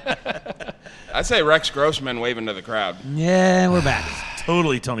 I say Rex Grossman waving to the crowd. Yeah, we're back.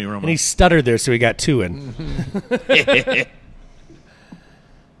 Totally Tony Romo. And he stuttered there, so he got 2 in.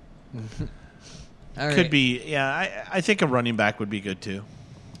 All right. Could be, yeah. I think a running back would be good too.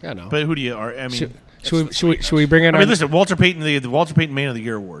 I know. But who do you? I mean, Should we bring in I our mean, listen, Walter Payton, the Walter Payton Man of the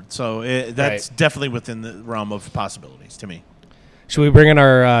Year award. So that's Right. definitely within the realm of possibilities to me. Should we bring in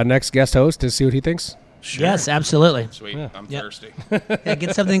our next guest host to see what he thinks? Sure. Yes, absolutely. Sweet. I'm Yep. thirsty. Yeah,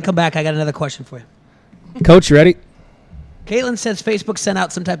 get something and come back. I got another question for you. Coach, you ready? Caitlin says Facebook sent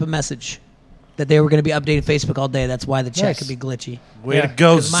out some type of message that they were going to be updating Facebook all day. That's why the chat Nice. could be glitchy. Way Yeah. to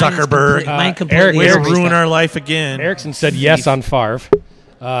go, 'Cause mine is Zuckerberg. mine completely Way is to raced ruin up. our life again. Erickson said yes on Favre.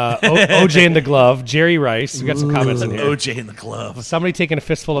 OJ in the glove. Jerry Rice. We got some comments in here. OJ in the glove. Somebody taking a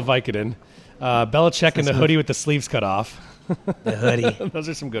fistful of Vicodin. Belichick in the hoodie with the sleeves cut off. The hoodie. Those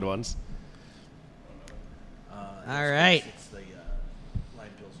are some good ones. All right.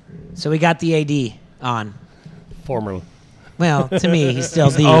 So we got the AD on. Former. Well, to me, he's still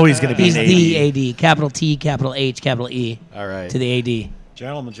the. always gonna be He's an the AD. Capital T, capital H, capital E. All right. To the AD.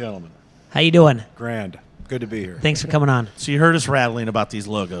 Gentlemen, How you doing? grand. Good to be here. Thanks for coming on. So you heard us rattling about these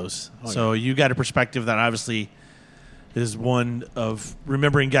logos. So you got a perspective that obviously is one of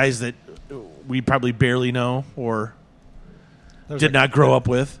remembering guys that we probably barely know or did not grow up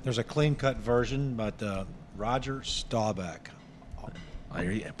with. There's a clean-cut version, but Roger Staubach,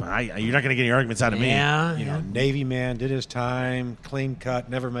 You're not going to get any arguments out of me. Yeah. you know, Navy man, did his time, clean-cut,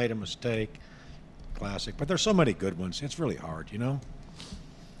 never made a mistake. Classic. But there's so many good ones. It's really hard, you know?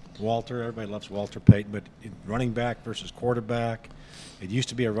 Walter, everybody loves Walter Payton, but running back versus quarterback. It used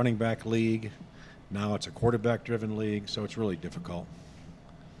to be a running back league. Now it's a quarterback-driven league, so it's really difficult.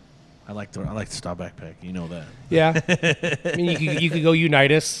 I like the Staubach pick. You know that. Yeah. I mean, you could go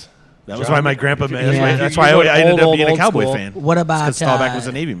Unitas. That was why my grandpa. Yeah. That's why I ended up being a Cowboy school. fan. What about Because Staubach was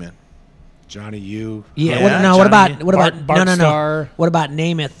a Navy man. Johnny U. Yeah. Yeah, What about Bart no. Starr. What about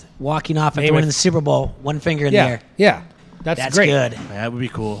Namath walking off after Namath. winning the Super Bowl, one finger in the Yeah. air? Yeah. That's great. good. That would be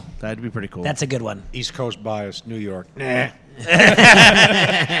cool. That'd be pretty cool. That's a good one. East Coast bias, New York. Nah.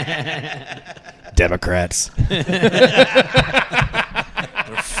 Democrats. They're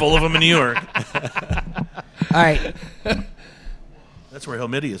full of them in New York. All right. That's where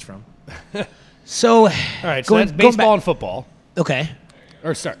Hillmitty is from. So, All right. So that's baseball and football. Okay.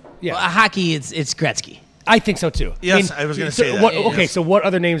 Or sorry. Yeah. Hockey, it's Gretzky. I think so too. Yes, I was gonna say that. What, Yes. okay, so what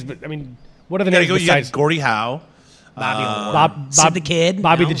other names? But I mean, what other You gotta names go. You got besides Gordie Howe. Sid the Kid.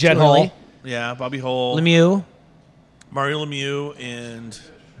 Bobby No, the Jet too early. Hall? Yeah, Bobby Hull. Lemieux. Mario Lemieux, and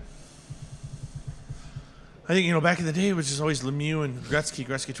I think back in the day it was just always Lemieux and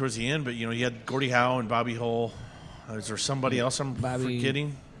Gretzky towards the end, but you had Gordie Howe and Bobby Hull. Is there somebody else I'm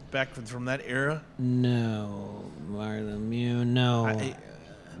forgetting back from that era? No. Lemieux. No.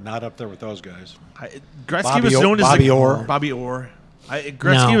 Not up there with those guys. Gretzky Bobby was known as Bobby Orr. Bobby Orr.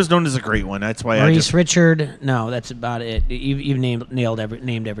 Gretzky No. was known as a great one. That's why Maurice Richard. No, that's about it. You've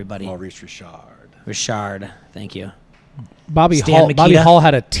named everybody. Maurice Richard. Richard. Thank you. Bobby Stan Hall. Bobby Mikita. Hall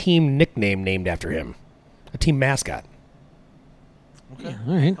had a team nickname named after him, a team mascot. Okay.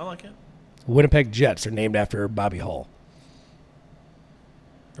 All right. I like it. Winnipeg Jets are named after Bobby Hall.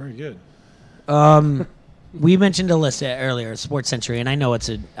 Very good. We mentioned a list earlier, Sports Century, and I know it's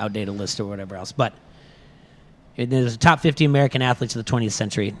an outdated list or whatever else, but there's the top 50 American athletes of the 20th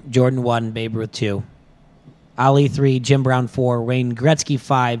century. Jordan 1, Babe Ruth 2. Ali 3, Jim Brown 4, Wayne Gretzky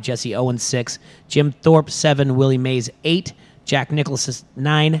 5, Jesse Owens 6, Jim Thorpe 7, Willie Mays 8, Jack Nicklaus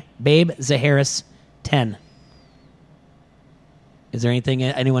 9, Babe Zaharis 10. Is there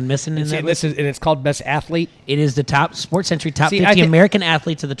anyone missing in that list? And it's called Best Athlete. It is the top Sports Century top See, 50 I think- American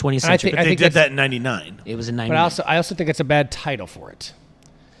athletes of the 20th I century. think- They did that's- that in '99. It was in 90. But I also think it's a bad title for it.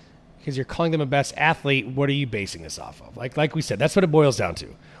 Because you're calling them a best athlete, what are you basing this off of? Like we said, that's what it boils down to.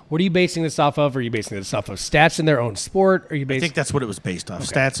 What are you basing this off of? Are you basing this off of stats in their own sport? Or are you I basing think that's what it was based off.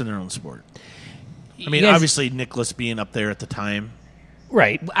 Stats in their own sport. I mean, You guys- obviously Nicholas being up there at the time.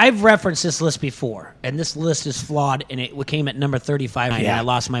 right? I've referenced this list before, and this list is flawed, and it came at number 35, and I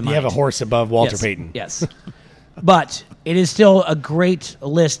lost my mind. You have a horse above Walter Yes, Payton. Yes. But it is still a great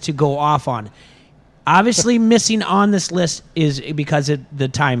list to go off on. Obviously, missing on this list is because of the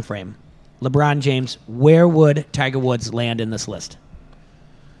time frame. LeBron James, where would Tiger Woods land in this list?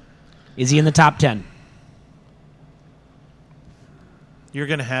 Is he in the top 10? You're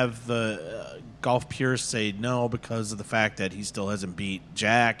going to have the golf purists say no because of the fact that he still hasn't beat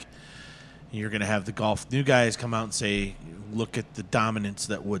Jack. You're going to have the golf new guys come out and say, look at the dominance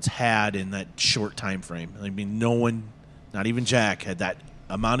that Woods had in that short time frame. I mean, no one, not even Jack, had that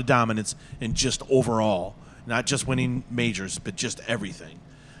amount of dominance in just overall, not just winning majors, but just everything.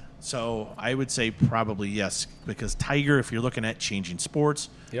 So I would say probably yes, because Tiger, if you're looking at changing sports,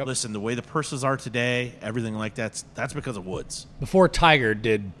 listen, the way the purses are today, everything like that's because of Woods. Before Tiger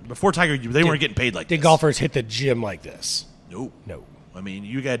did Before Tiger, they weren't getting paid like did this. golfers hit the gym like this? No. No. I mean,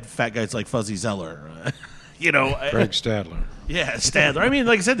 you got fat guys like Fuzzy Zeller. You know, Greg Stadler. yeah, Stadler. I mean,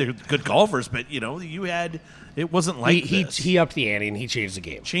 like I said, they're good golfers, but you had it wasn't like this. He upped the ante and he changed the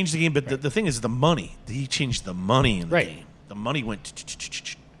game. Changed the game, but the thing is the money. He changed the money in the Right. game. The money went.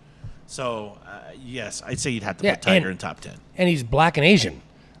 So yes, I'd say you'd have to put Tiger in top 10. And he's black and Asian.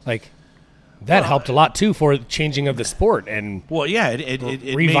 Like, that helped a lot, too, for the changing of the sport and Well, yeah, it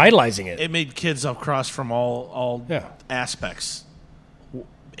revitalizing made, it. It made kids across from all Yeah. aspects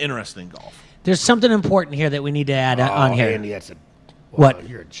interested in golf. There's something important here that we need to add on here. Andy, that's a... What?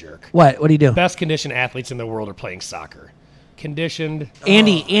 You're a jerk. What do you do? Best conditioned athletes in the world are playing soccer. Conditioned.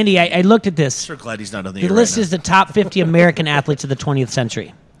 Andy, I looked at this. Sure glad he's not on the The air list right is the top 50 American athletes of the 20th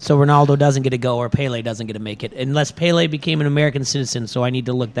century. So Ronaldo doesn't get to go, or Pele doesn't get to make it, unless Pele became an American citizen. So I need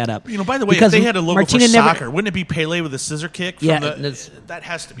to look that up. now. By the way, Because if they had a logo Martina for never- soccer, wouldn't it be Pele with a scissor kick? From Yeah, that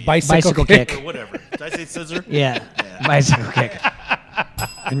has to be it. Bicycle kick. Or whatever. Did I say scissor? Yeah, bicycle kick.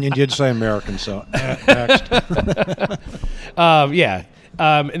 And you did say American, so next. Yeah.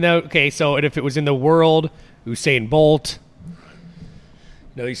 And then, okay, so and if it was in the world, Usain Bolt.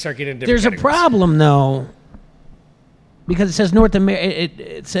 No, you start getting into There's a different problem though, because it says North America.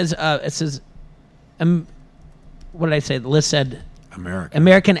 It says what did I say? The list said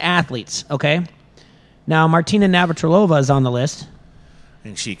American athletes. Okay, now Martina Navratilova is on the list.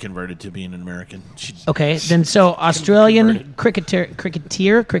 And she converted to being an American. Okay, then so Australian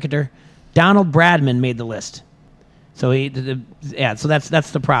cricketer Donald Bradman made the list. So so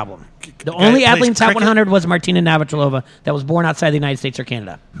that's the problem. The guy only that athlete in plays top cricket? 100 was Martina Navratilova that was born outside the United States or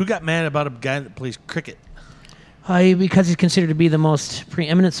Canada. Who got mad about a guy that plays cricket? Because he's considered to be the most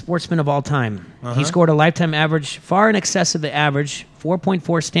preeminent sportsman of all time. He scored a lifetime average far in excess of the average,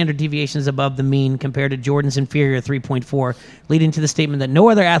 4.4 standard deviations above the mean compared to Jordan's inferior 3.4, leading to the statement that no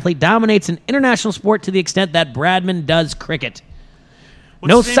other athlete dominates an international sport to the extent that Bradman does cricket. What's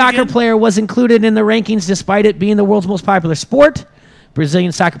No his name soccer again? player was included in the rankings despite it being the world's most popular sport.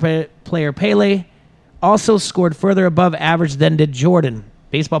 Brazilian soccer player Pele also scored further above average than did Jordan.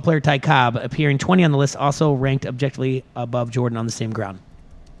 Baseball player Ty Cobb, appearing 20 on the list, also ranked objectively above Jordan on the same ground.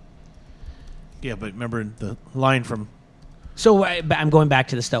 Yeah, but remember the line from So I'm going back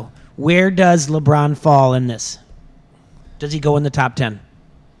to this, though. Where does LeBron fall in this? Does he go in the top 10?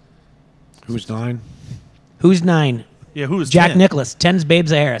 Who's 9? Who's 9? who was Jack 10? Nicklaus. 10's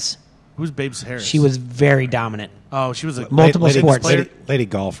Babes Harris. Who's Babes Harris? She was very dominant. Oh, she was a Multiple lady, sports. Lady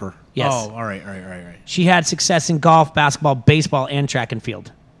golfer. Yes. Oh, all right. She had success in golf, basketball, baseball, and track and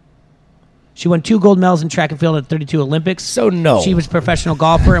field. She won 2 gold medals in track and field at 32 Olympics. So no. She was a professional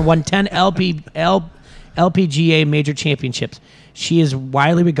golfer and won 10 LPGA major championships. She is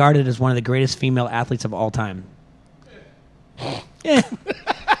widely regarded as one of the greatest female athletes of all time. Yeah.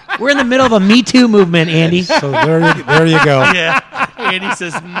 We're in the middle of a Me Too movement, Andy. So there you go. Yeah. Andy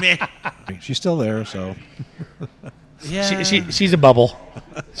says, meh. She's still there, so. Yeah. She's a bubble.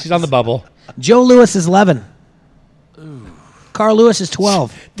 She's on the bubble. Joe Lewis is 11. Carl Lewis is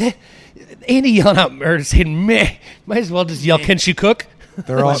 12. Andy yelling out or saying meh. Might as well just yell, can she cook?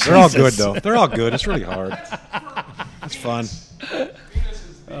 They're all good, though. They're all good. It's really hard. It's fun.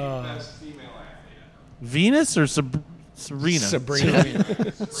 Venus or Serena?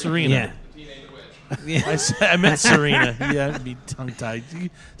 Serena. Yeah. I meant Serena. Yeah, I'd be tongue-tied.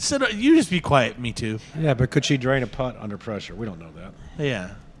 You just be quiet, me too. Yeah, but could she drain a putt under pressure? We don't know that.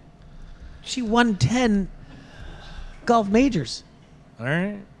 Yeah. She won 10 golf majors. All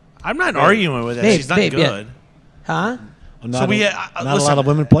right. I'm not arguing with that. Babe, She's not babe, yeah. good. Huh? Well, not we a, had- not listen, a lot of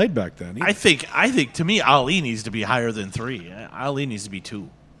women played back then. I think to me, Ali needs to be higher than 3. Ali needs to be 2.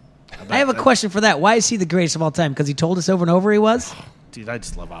 I have a question for that. Why is he the greatest of all time? Because he told us over and over he was? Dude, I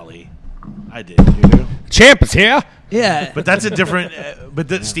just love Ali. I did. You do? Champ is here. Yeah. But that's a different.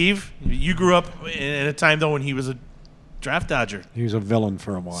 Steve, you grew up in a time though when he was a draft dodger. He was a villain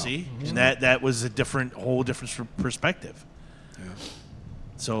for a while. See, and that was a whole different perspective. Yeah.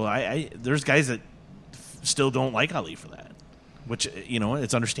 So I there's guys that still don't like Ali for that, which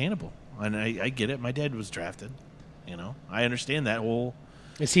it's understandable, and I get it. My dad was drafted. I understand that whole.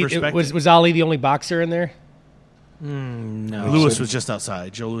 perspective. Was Ali the only boxer in there? No. Lewis was just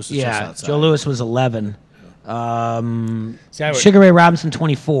outside. Joe Lewis was just Yeah. outside. Joe Lewis was 11. See, I would, Sugar Ray Robinson,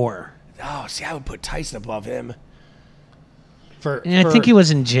 24. I would put Tyson above him. And I think he was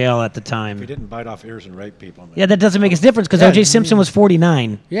in jail at the He time. didn't bite off ears and rape people. Yeah, that doesn't make a difference because Yeah. O.J. Simpson was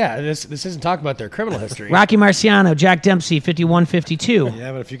 49. Yeah, this isn't talking about their criminal history. Rocky Marciano, Jack Dempsey, 51, 52.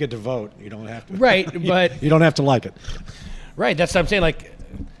 Yeah, but if you get to vote, you don't have to. Right, but You don't have to like it. right, that's what I'm saying. Like,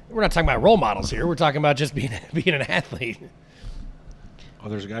 we're not talking about role models here. We're talking about just being an athlete. Oh,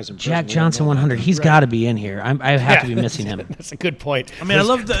 there's guys in prison. Jack we don't Johnson know 100. about. He's got to be in here. I have to be missing him. That's a good point. I mean, I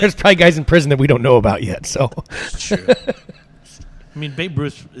love the- There's probably guys in prison that we don't know about yet. So True. I mean, Babe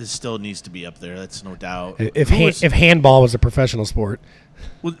Ruth still needs to be up there. That's no doubt. if Who was- handball was a professional sport,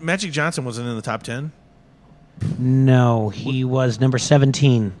 well, Magic Johnson wasn't in the top 10. No, he was number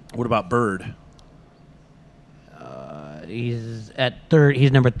 17. What about Bird? He's at third.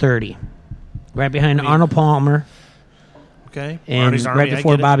 He's number 30, right behind Arnold Palmer Okay, and Arnie's Army, right I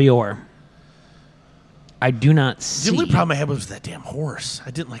before get it. Bobby Orr. I do not The see. only problem I had was that damn horse.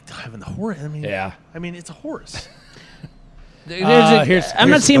 I didn't like having the horse. I mean, Yeah. it's a horse. I'm not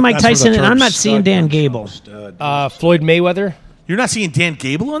here's- seeing Mike That's where the Tyson, and I'm term not seeing stud Dan comes from, Gable. stud. Floyd Mayweather. You're not seeing Dan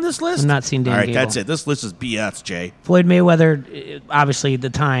Gable on this list? I'm not seeing Dan All right, Gable. that's it. This list is BS, Jay. Floyd Mayweather, obviously, at the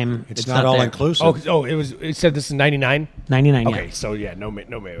time. It's not all there. inclusive. It said this is 99. 99, Okay, yeah. so yeah, no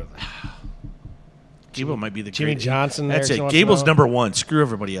Mayweather. Gable might be the Jimmy greatest. Johnson, That's Erickson it. wants Gable's to know. number one. Screw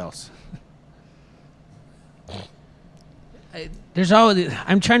everybody else. There's always.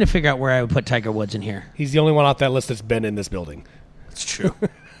 I'm trying to figure out where I would put Tiger Woods in here. He's the only one off that list that's been in this building. It's true.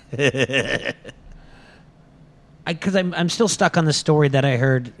 Because I'm still stuck on the story that I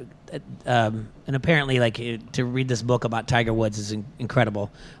heard, and apparently, to read this book about Tiger Woods is incredible.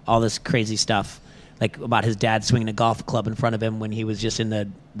 All this crazy stuff, like about his dad swinging a golf club in front of him when he was just in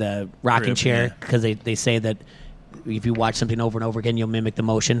the rocking Crib, chair. yeah. Because they say that if you watch something over and over again, you'll mimic the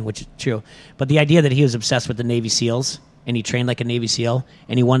motion, which is true. But the idea that he was obsessed with the Navy SEALs and he trained like a Navy SEAL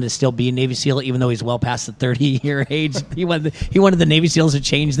and he wanted to still be a Navy SEAL even though he's well past the 30-year age. He wanted the Navy SEALs to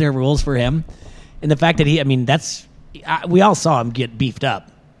change their rules for him. And the fact that we all saw him get beefed up.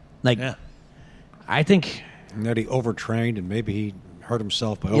 Yeah. I think, And that he overtrained, and maybe he hurt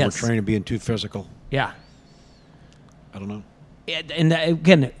himself by Yes. overtraining and being too physical. yeah. I don't know. And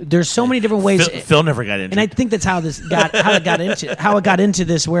again, there's so many different ways. Phil never got into And I it. think that's how it got into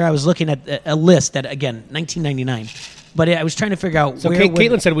this. Where I was looking at a list that, again, 1999. But I was trying to figure out So where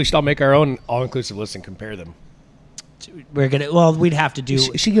Caitlin said we should all make our own all-inclusive list and compare them. we're gonna. Well, we'd have to do.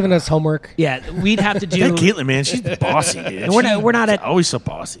 Is she giving us homework? Yeah, we'd have to do. That Caitlin, man, she's bossy. Dude. And we're not at- always so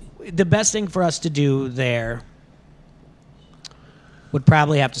bossy. The best thing for us to do there would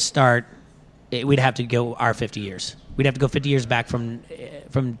probably have to start. We'd have to go our 50 years. We'd have to go 50 years back from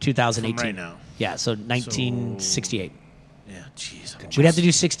 2018. From right now. Yeah, so 1968. Yeah, jeez. We'd have to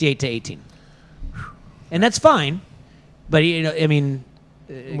do 68 to 18, and that's fine. But I mean,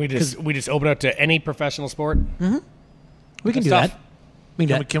 We just open up to any professional sport. we can do Stuff. that. We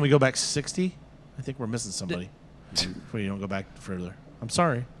can do that. Can we go back 60? I think we're missing somebody. If we don't go back further. I'm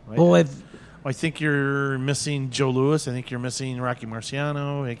sorry. Well, I think you're missing Joe Louis. I think you're missing Rocky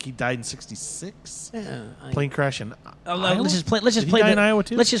Marciano. I think he died in 66. Plane crash in Iowa? let's just play. Let's just Did he play die the, in Iowa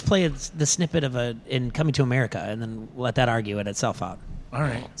too? Let's just play the snippet of in Coming to America, and then let that argue it itself out. All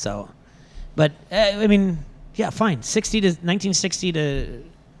right. So, but I mean, yeah, fine. 1960 to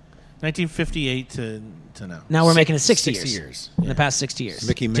 1958 to now. now we're making it 60 60 years. years. In the past 60 years.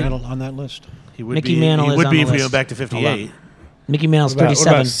 Mickey Mantle on that list? He would Mickey be, Mantle he is would on be the if we list. go back to 58. Mickey Mantle's What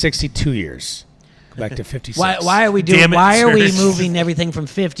 37. about 62 years? Go back to 56. Why are we doing? Damn it, Why are we Serge. moving everything from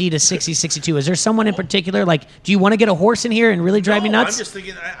 50 to 60, 62? Is there someone in particular? Like, do you want to get a horse in here and really drive me nuts? I'm just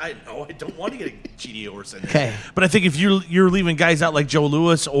thinking. I don't want to get a GD horse in there. Okay. But I think if you're leaving guys out like Joe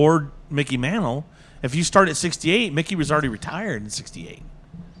Louis or Mickey Mantle, if you start at 68, Mickey was already retired in 68.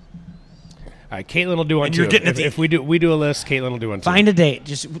 All right, Caitlin will do one And too. you're getting at If the- we do a list, Caitlin will do one too. Find a date.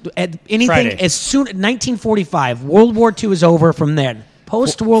 Just anything Friday. as soon. 1945. World War II is over from then.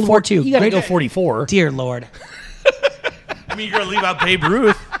 Post World War II. You got to Great- go 44. Dear Lord. I mean, you're gonna leave out Babe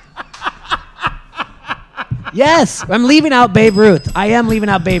Ruth. Yes, I'm leaving out Babe Ruth. I am leaving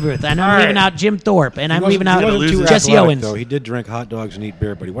out Babe Ruth, and I'm All leaving right. out Jim Thorpe, and I'm He wasn't- leaving he out wasn't too Jesse athletic, Owens. though. He did drink hot dogs and eat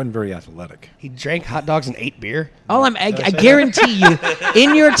beer, but he wasn't very athletic. He drank hot dogs and ate beer. I guarantee you,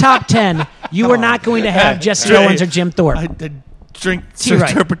 in your top 10, you are not going to have Jesse Owens or Jim Thorpe. I drink T-right.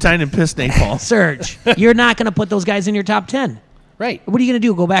 turpentine and piss napalm. Serge, you're not going to put those guys in your top 10. Right. What are you going to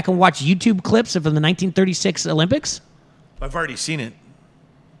do? Go back and watch YouTube clips of the 1936 Olympics? I've already seen it.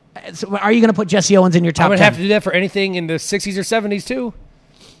 So are you going to put Jesse Owens in your I'm top going 10? to have to do that for anything in the 60s or 70s too.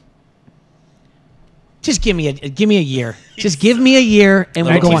 Just give me a year. Just give me a year, and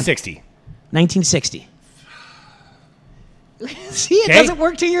we'll go on. 1960. 1960. See, it Okay. doesn't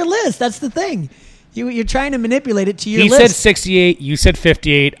work to your list. That's the thing. You're trying to manipulate it to your He list. said 68. You said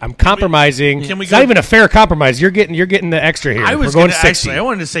 58. I'm compromising. Can we It's go- not even a fair compromise. You're getting the extra here. I was We're going gonna, 60. actually. I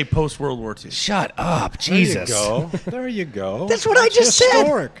wanted to say post World War II. Shut up, Jesus. There you go. There you go. That's what I That's just said.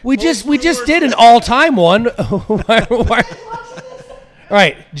 historic. We just did an all-time one. Why- All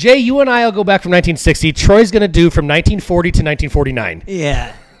right, Jay, you and I will go back from 1960. Troy's going to do from 1940 to 1949.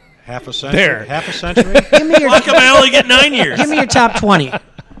 Yeah. Half a century. There. Half a century. Give me your How come I only get 9 years? give me your top 20.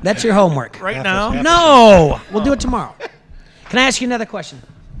 That's your homework. right Half now? a- No, we'll do it tomorrow. Can I ask you another question?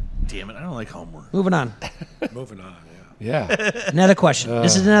 Damn it, I don't like homework. Moving on. Moving on. Yeah. Another question.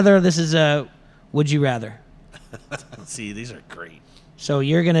 This is a would you rather. Let's see, these are great. So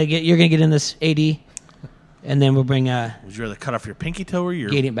you're gonna get in this AD, and then we'll bring Would you rather cut off your pinky toe or your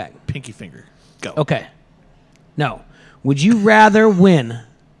Gating back. pinky finger? Go. Okay. No. Would you rather win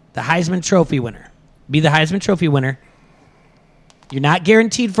the Heisman Trophy winner? Be the Heisman Trophy winner. You're not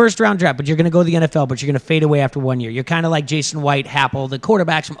guaranteed first round draft, but you're going to go to the NFL, but you're going to fade away after 1 year. You're kind of like Jason White, Happel, the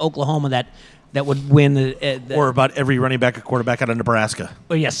quarterbacks from Oklahoma that would win the Or about every running back or quarterback out of Nebraska.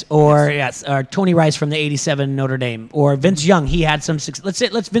 or Tony Rice from the '87 Notre Dame, or Vince Young. He had some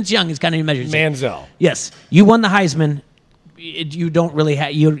success. Let's Vince Young is kind of measures. Manziel. Yes, you won the Heisman. You don't really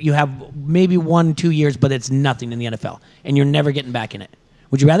have you have maybe 1-2 years, but it's nothing in the NFL, and you're never getting back in it.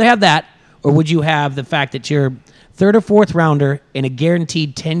 Would you rather have that, or would you have the fact that you're third or fourth rounder in a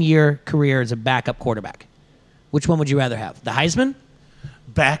guaranteed 10-year career as a backup quarterback? Which one would you rather have? The Heisman?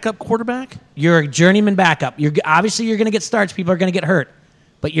 Backup quarterback? You're a journeyman backup. You're going to get starts. People are going to get hurt,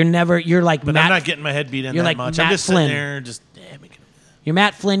 but you're like But Matt. I'm not getting my head beat in you're that like much. Matt I'm just Flynn. sitting there just damn it. You're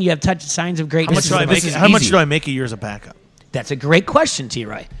Matt Flynn. You have touch signs of greatness. How much do I make a year as a backup? That's a great question,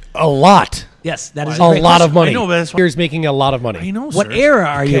 T-Roy. A lot. Yes, that is A a great lot question. of money. I know, but that's why- Here's making a lot of money. I know, What sir. era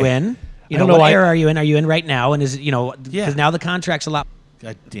are you Okay. in? I don't know what why- era are you in? Are you in right now? And is it, Yeah. because now the contract's a lot.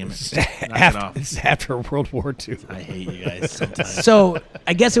 God damn it. Knock it off. It's after World War II. I hate you guys sometimes. So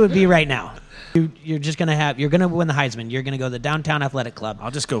I guess it would be right now. You're just gonna you're gonna win the Heisman. You're gonna go to the Downtown Athletic Club.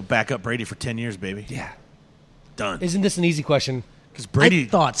 I'll just go back up Brady for 10 years, baby. Yeah. Done. Isn't this an easy question? Because I Brady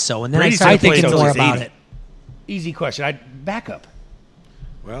thought so, and then Brady's I started gonna play thinking until more he's about 80. it. Easy question. Back up.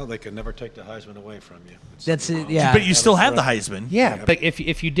 Well, they could never take the Heisman away from you. That's it. Yeah, But you still have the Heisman. Yeah, but if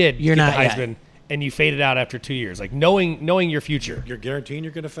you did You're get not- the yeah. Heisman and you faded out after 2 years, like knowing your future, You're guaranteeing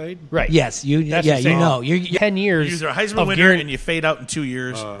you're going to fade? right? Yes, you. That's yeah, what I'm you saying. know. You're 10 years. You're either a Heisman of winner and you fade out in 2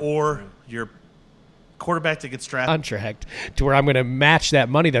 years, or you're quarterback that gets drafted. contract to where I'm going to match that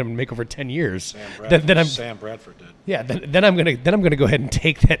money that I'm going to make over 10 years. Sam Bradford, Then I'm Sam Bradford did. yeah. Then I'm gonna go ahead and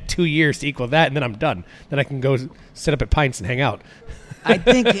take that 2 years to equal that, and then I'm done. Then I can go sit up at Pints and hang out. I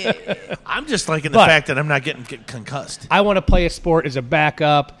think. I'm just liking the But- fact that I'm not getting concussed. I want to play a sport as a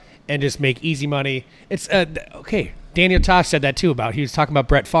backup and just make easy money. It's okay. Daniel Tosh said that too he was talking about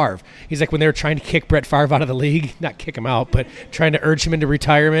Brett Favre. He's like when they were trying to kick Brett Favre out of the league, not kick him out, but trying to urge him into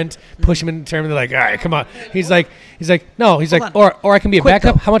retirement, push him into retirement. They're like, all right, come on. He's like, no. He's Hold like, on. or I can be a Quick,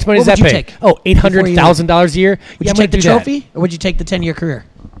 backup. though. How much money What does that would you pay? take Oh, $800,000 a year. Would Yeah, you take the I'm gonna do trophy, or would you take the 10-year career?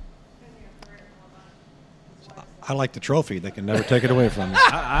 I like the trophy. They can never take it away from me.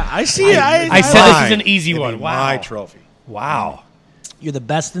 I see it. I said this is an easy It'd one. be Wow. my trophy. Wow. You're the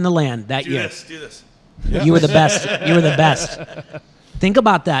best in the land that Do year. this. Do this. You were the best. You were the best. Think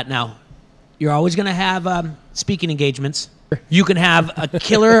about that now. You're always going to have speaking engagements. You can have a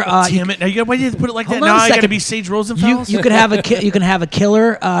killer. Damn it! Now why did you put it like that? Hold on Now a I got to second. be Sage Rosenfeld. You could have a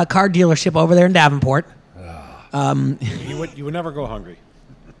killer car dealership over there in Davenport. You would never go hungry.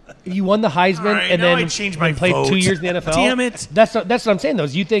 You won the Heisman All right, and now then I changed my played vote. 2 years in the NFL. Damn it. That's what I'm saying though.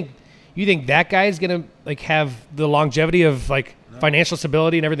 Is you think that guy's gonna like have the longevity of like financial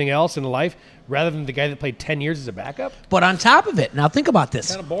stability and everything else in life rather than the guy that played 10 years as a backup? But on top of it, now think about this.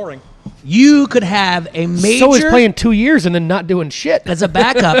 Kind of boring. You could have a major. So he's playing 2 years and then not doing shit. as a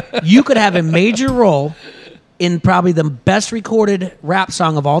backup. You could have a major role in probably the best recorded rap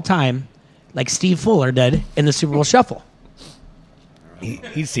song of all time, like Steve Fuller did in the Super Bowl Shuffle.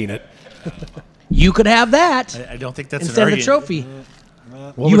 He's seen it. You could have that I don't think that's instead an of the argument.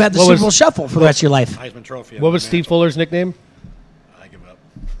 trophy. What You was- have the what Super was- Bowl Shuffle for the rest of your life. Heisman Trophy. What was Steve Fuller's nickname? I give up.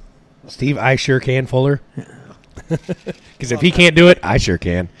 Steve, I sure can Fuller. Because if he can't do it, I sure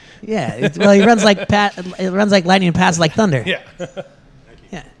can. Yeah, well, he runs like it runs like lightning and passes like thunder. Yeah.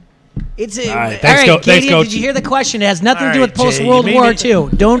 Yeah. It's right, all thanks, right, Coach. Katie. Thanks, Coach. Did you hear the question? It has nothing to do All with right, post Jay, World you made War me-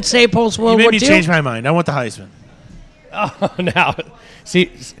 II. Don't say post You World made War me II. change my mind. I want the Heisman. Oh, now, see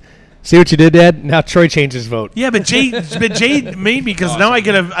what you did, Dad? Now Troy changed his vote. Yeah, but Jay made me because now I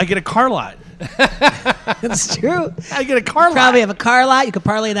get a car lot. It's true. I get a car lot. Probably have a car lot. You could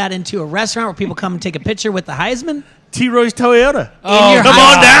parlay that into a restaurant where people come and take a picture with the Heisman. T. Roy's Toyota. In your Come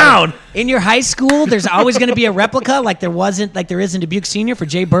high- on down. In your high school, there's always going to be a replica, like there is in Dubuque Senior for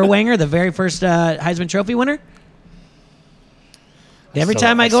Jay Burwanger, the very first Heisman Trophy winner. Every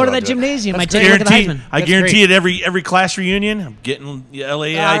time I go to that gymnasium, I take a look at the Guarantee, Heisman. I That's guarantee great. at every class reunion, I'm getting the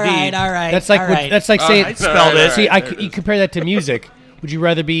LAID. All right. That's like all right. that's like saying. I spelled it. See, you compare that to music. Would you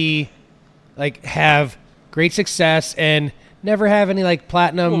rather be like have great success and never have any like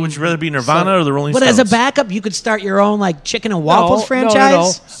platinum? Would you rather be Nirvana or the Rolling But Stones? as a backup, you could start your own like chicken and waffles No,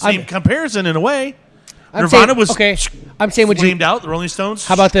 franchise. Same comparison in a way. I'm Nirvana saying- was okay. I'm saying would you? flamed out. The Rolling Stones.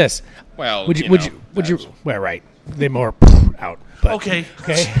 How about this? Well, Would you? Well, right. They more out. But, Okay.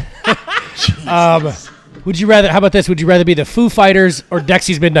 Okay. Would you rather? How about this? Would you rather be the Foo Fighters or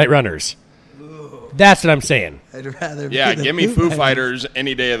Dexy's Midnight Runners? That's what I'm saying. I'd rather. Yeah, give me Foo Fighters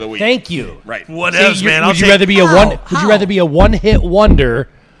any day of the week. Thank you. Right. What See, else, man? Would you I'll rather take- be a How? one? Would How? you rather be a one-hit wonder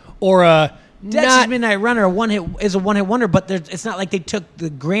or a Dexys not? Midnight Runner is a one hit wonder, but it's not like they took the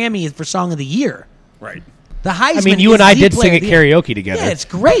Grammy for Song of the Year. Right. The Heisman. I mean, you is and I the did player sing of at the year. karaoke together. Yeah, it's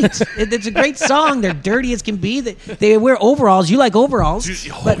great. It's a great song. They're dirty as can be. They wear overalls. You like overalls.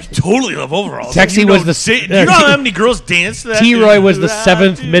 Oh, but we totally love overalls. Texie You know, was the- say- do you know how many girls dance to that? T-Roy was the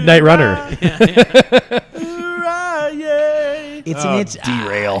 7th Midnight Runner. it's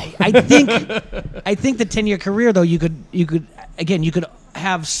derail. I think the 10-year career though you could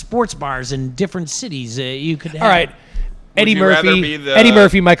have sports bars in different cities. You could have, All right, Eddie you rather Murphy, be the- Eddie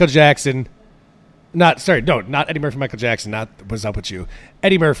Murphy, Michael Jackson. Not Eddie Murphy, Michael Jackson. Not What's Up With You.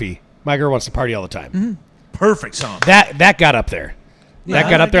 Eddie Murphy. My Girl Wants to Party All the Time. Perfect song. That got up there. Yeah. That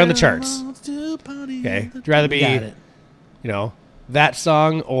got up there on the charts. Okay, would you rather be, Got it. that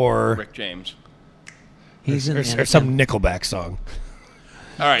song or Rick James. He's in or the some Nickelback song?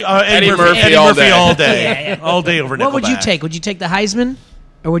 All right. Eddie Murphy all day. All day over What would you Nickelback. take? Would you take the Heisman,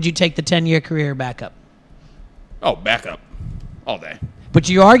 or would you take the 10-year career backup? Oh, backup. All day. But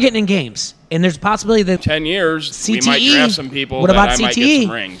you are getting in games, and there's a possibility that. 10 years, we CTE. might draft some people What that about I might CTE? get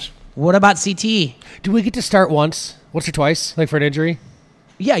some rings. What about CTE? Do we get to start once or twice, like for an injury?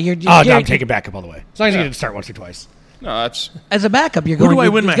 Yeah, you're. Oh, no, I'm taking backup all the way. As long as you get to start once or twice. No, that's as a backup. You're Who going. do I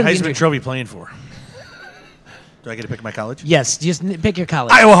you're win my gonna be Heisman injured. Trophy playing for? Do I get to pick my college? Yes, just pick your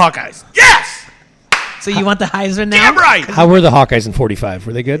college. Iowa Hawkeyes. Yes! So you want the Heisman now? Damn right! How were the Hawkeyes in 45?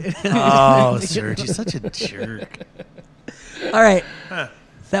 Were they good? Oh, Serge, you're such a jerk. All right.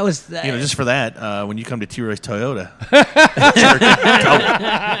 That was. You know, just for that, when you come to T-Roy's Toyota,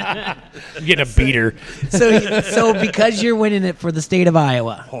 I'm getting a beater. so because you're winning it for the state of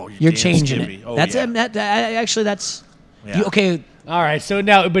Iowa, Oh, you're you're damn changing skippy. it. Oh, That's yeah. actually that's. Yeah. Okay, All right, so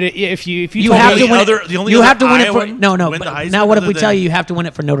now, but if you you told have me, to win other- it. the only You other have to win it for Iowan no. win But the Heisman now, what if other we tell than- you have to win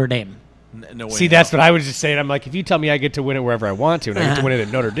it for Notre Dame? no way. see, that's what I was just saying. I'm like, if you tell me I get to win it wherever I want to, and I get to win it at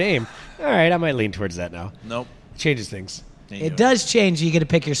Notre Dame, all right, I might lean towards that now. Nope. It changes things. It does change. You get to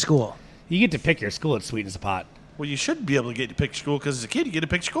pick your school. You get to pick your school. It sweetens the pot. Well, you should be able to get to pick school because as a kid you get to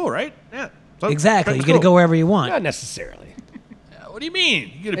pick school, right? Yeah. So, Exactly. pick You get to school. go wherever you want. Not necessarily. What do you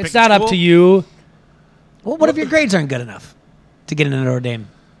mean? You get to It's pick not school? up to you. Well, what if your grades aren't good enough to get into Notre Dame?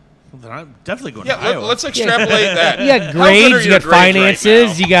 Well, then I'm definitely going yeah. to Iowa. Let's extrapolate that. You got How good are grades. You your got grades right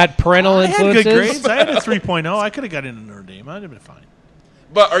finances. now? You got parental I had influences. good grades. I had a 3.0. I could have got into Notre Dame. I'd have been fine.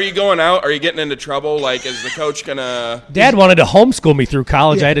 But are you going out? Are you getting into trouble? Like, is the coach gonna? Dad wanted to homeschool me through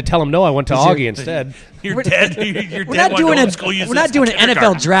college. I had to tell him no. I went to Augie instead. Your dad, your We're dad not doing wanted a to homeschool you we're not since doing an NFL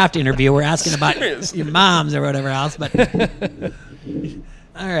kindergarten. draft interview. We're asking about Serious. your moms or whatever else. But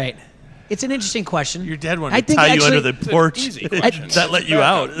all right, it's an interesting question. Your dad I wanted to think tie you actually- under the porch easy question. that let you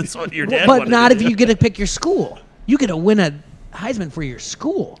out. That's what your dad but wanted not to if do. you get to pick your school. You get to win a Heisman for your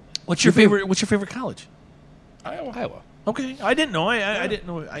school. What's your favorite? What's your favorite college? Iowa. Okay, I didn't know. I didn't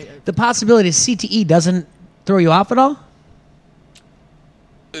know. The possibility is CTE doesn't throw you off at all.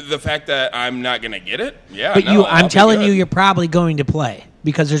 The fact that I'm not gonna get it? Yeah. But no, I'm I'll be telling good. you, you're probably going to play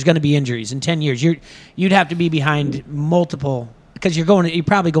because there's going to be injuries in 10 years. You'd have to be behind multiple because you're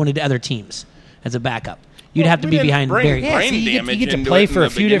probably going to other teams as a backup. You'd have to we be didn't behind bring very. brain so you damage get to into play it in for the a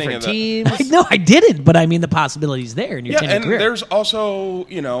few beginning different of the- teams. No, I didn't, but I mean the possibilities there in your Yeah, 10-year and career. there's also,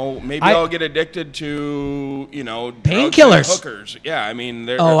 maybe I'll get addicted to, drugs and Painkillers. hookers. Yeah, I mean,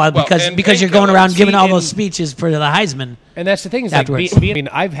 Because you're going around giving all those speeches for the Heisman. And that's the thing. Is like, Afterwards. I mean,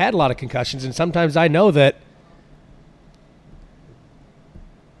 I've had a lot of concussions, and sometimes I know that.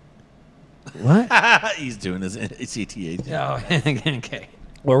 What? He's doing his CTA. Oh, okay.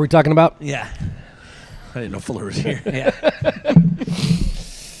 What were we talking about? Yeah. I didn't know Fuller was here. Yeah.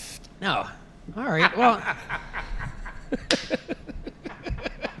 No. All right. Well,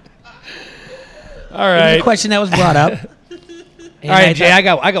 All the right. question that was brought up. All right, Jay. I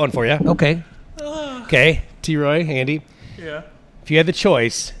got one for you. Okay. Okay, T. Roy, Andy. Yeah. If you had the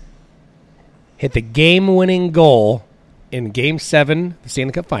choice, hit the game-winning goal in Game 7, the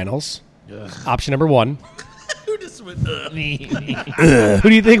Stanley Cup Finals. Option number 1. Who just went? Who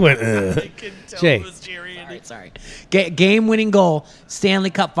do you think went? Jay. It was Jerry. All right. Sorry. Game-winning goal, Stanley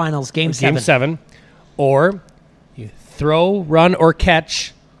Cup Finals, Game 7. Game 7, or you throw, run, or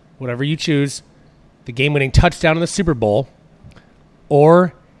catch, whatever you choose, the game-winning touchdown in the Super Bowl,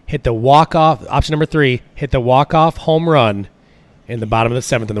 or hit the walk-off, option number 3, hit the walk-off home run in the bottom of the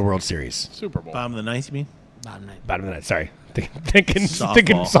 7th in the World Series. Super Bowl. Bottom of the ninth, you mean? Bottom night. Bottom of the night, sorry. Thinking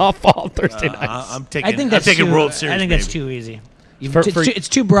Softball. softball Thursday night. I'm taking. I think that's taking too, World Series. I think baby. that's too easy. For- It's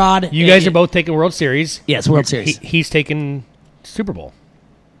too broad. You guys are both taking World Series. Yes, World Series. He's taking Super Bowl.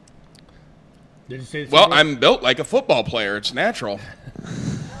 Did you say Well, I'm built like a football player. It's natural.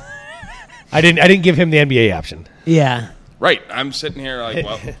 I didn't give him the NBA option. Yeah. Right. I'm sitting here like,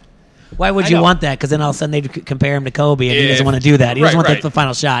 well, Why would I you know. want that? Because then all of a sudden they compare him to Kobe, and he doesn't If- want to do that. He doesn't right, want right. the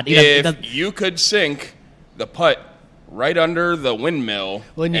final shot. He if doesn't, you could sink the putt right under the windmill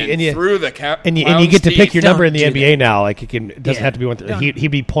Well, and and, you- through the cap, And you get to pick your Don't number in the do NBA now. Like it doesn't Yeah. have to be one. Don't-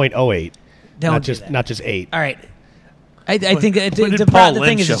 He'd be .08. Don't not do just that. not just 8. all right. I think when did Paul the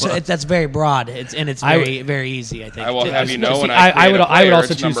thing Lynch is show up? that's very broad. It's I- very very easy. I think. I will have you know See, when I would create a I would player,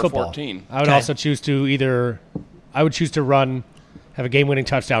 also it's choose number football. 14. I would Okay. also choose to run, have a game-winning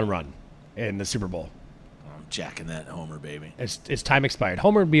touchdown run in the Super Bowl. I'm jacking that homer, baby, It's time expired.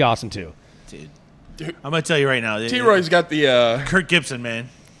 Homer would be awesome too. dude. I'm gonna tell you right now. T-Roy's got the Kurt Gibson, man.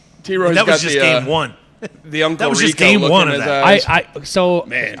 T-Roy's That got was just the game one. the Uncle That was just Rico game look one in of his that. eyes. So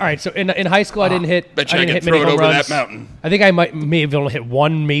Man. all right. So in high school, I didn't hit. Bet you I I didn't could hit many throw it home over runs. that mountain. I think may have only hit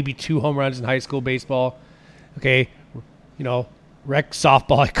 1, maybe 2 home runs in high school baseball. Okay, rec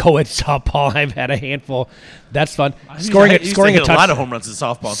softball, co-ed softball. I've had a handful. That's fun. Scoring I a used to hit a lot of touchdown. home runs in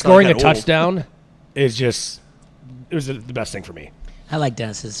softball. Scoring a until I got old. touchdown is just it was the best thing for me. I like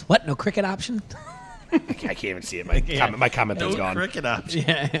Dennis's. What? No cricket option? I can't even see it. My comment No thing's gone. cricket option.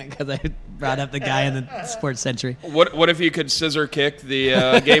 Yeah, because I brought up the guy in the Sports Century. What if you could scissor kick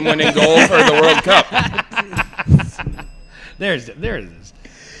the game-winning goal for the World Cup? There it is.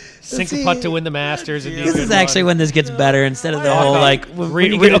 Sink see. a putt to win the Masters. And This is actually when this gets better instead of the whole like.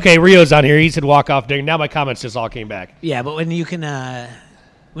 when you get a- okay. Rio's on here. He said walk off ding. Now my comments just all came back. Yeah, but when you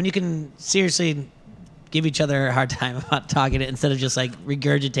can seriously give each other a hard time about talking it instead of just like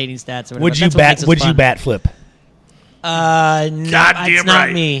regurgitating stats or whatever. Would you that's what makes us fun. bat flip? No, Goddamn it's not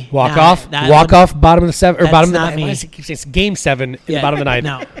right. me. Walk No, off. that Walk would- off. Bottom of the 7 or That's bottom of the not ninth. me. Why does it keep saying it's game 7 in the Yeah, bottom of the ninth?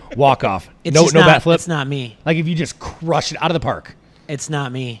 no. Walk off. It's No just no not, bat flip. It's not me. Like if you just crush it out of the park It's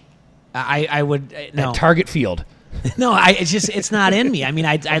not me. I would no. at Target Field. No, it's not in me. I mean,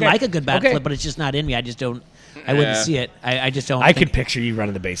 I like a good bat Okay. flip, but it's just not in me. I just don't. I wouldn't Yeah. see it. I just don't. I think- could picture you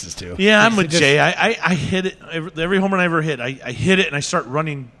running the bases too. Yeah, I'm with Just- Jay. I hit it. Every home run I ever hit, I hit it and I start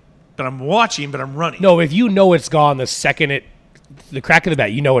running. But I'm watching, but I'm running. No, if you know it's gone the second the crack of the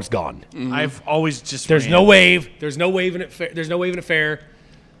bat, you know it's gone. I've always just. There's ran. no wave. There's no wave in it. There's no wave in it fair.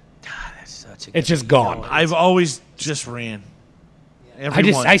 Such a It's just gone. I've always just ran.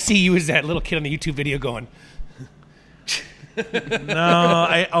 Everyone. I see you as that little kid on the YouTube video going. No,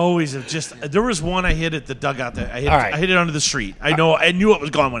 I always have just. There was one I hit at the dugout. That I hit. All right. I hit it under the street. I knew it was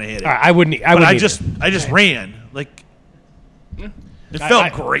gone when I hit it. All right, I wouldn't. but I either. just ran like. It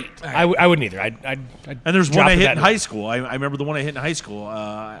felt great. I wouldn't either. I'd And there's one drop I to hit that in high school. I remember the one I hit in high school.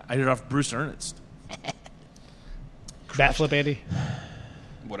 I hit it off Bruce Ernest. bat flip, Andy.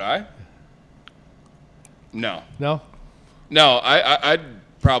 Would I? No. No. No, I'd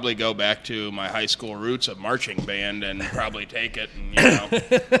probably go back to my high school roots of marching band and probably take it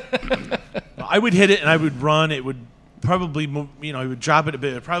and, I would hit it and I would run. It would probably, I would drop it a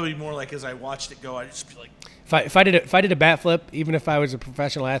bit. It'd probably be more like as I watched it go, I'd just be like, If I did a bat flip, even if I was a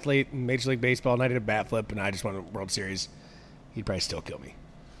professional athlete in Major League Baseball and I did a bat flip and I just won a World Series, he'd probably still kill me.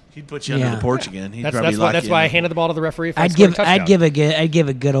 he'd put you under Yeah. the porch again. He'd That's probably lock that's you why I in. handed the ball to the referee. If I I'd scored give a touchdown. I'd give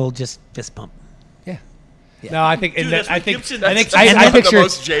a good old just fist pump. Yeah. No, I think Dude, and that's I what think Gibson- I think that's- I that's the picture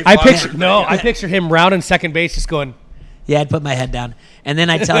most Jay I Foster picture thing. no I picture him rounding second base just going. Yeah, I'd put my head down, and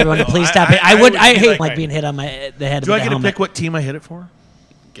then I'd tell everyone to please I- stop I- it. I I would. would I be hate like- being hit on the head. Do with I the get to helmet. pick what team I hit it for?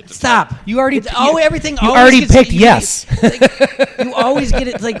 Stop. You already Everything. You always already gets- picked you- yes. You always get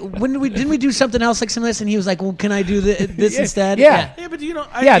it. Like when didn't we do something else like some of this? And he was like, "Well, can I do this Yeah. instead?" Yeah. Yeah, but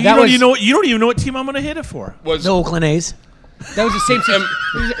Yeah, that you was- don't even know what team I'm going to hit it for. was The Oakland A's. That was the same.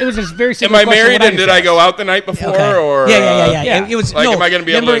 It was a very am similar. I question married what and did I go out the night before Okay. or Yeah. yeah. It was Like, no. am I gonna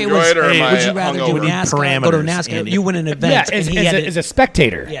be able remember to it was, enjoy it, or am I would you rather do hungover? NASCAR? Go to Parameters, NASCAR. Andy. You win an Yeah, event, as, and he as, had a, as a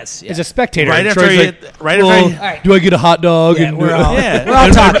spectator. Yes, As a spectator. Right I'm after sure I he's hit, like, right well, after I, All right. do I get a hot dog? Yeah, and we're all, Yeah. we're all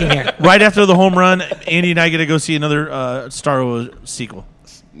talking here. right after the home run, Andy and I get to go see another Star Wars sequel.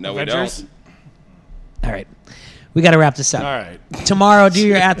 No, we Avengers? don't. All right, we got to wrap this up. All right. Tomorrow, do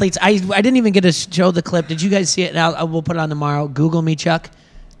your athletes. I didn't even get to show the clip. Did you guys see it? Now we'll put it on tomorrow. Google me, Chuck.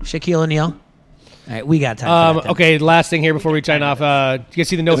 Shaquille O'Neal. All right, we got time. For that, Okay, last thing here before we sign off. Did you guys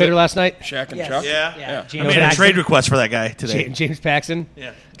see the no-hitter last night? Shaq and Yes. Chuck? Yeah. I I made a trade request for that guy today. James Paxton.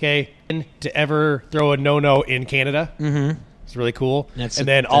 Yeah. Okay, to ever throw a no in Canada. Mm-hmm. It's really cool. That's and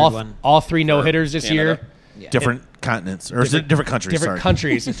the then third one. all 3 no-hitters this Canada. year. Different continents, or is it different countries? Different sorry.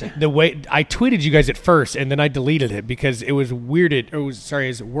 countries. The way I tweeted you guys at first, and then I deleted it because it was weirded. Or it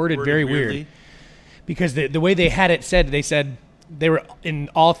was worded very weirdly. weird. Because the way they had it said, they said they were in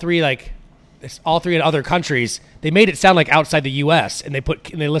all 3 in other countries. They made it sound like outside the U.S. and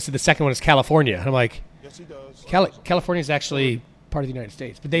they listed the second one as California. And I'm like, Yes, he does. California is actually part of the United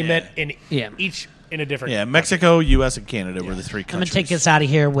States, but they meant in each in a different. Yeah, Mexico, U.S., and Canada were the 3 I'm countries. gonna take us out of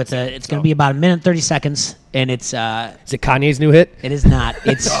here with it's gonna be about a minute and 30 seconds, and it's Is it Kanye's new hit? it is not.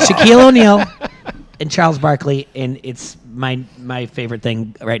 It's Shaquille O'Neal and Charles Barkley, and it's my favorite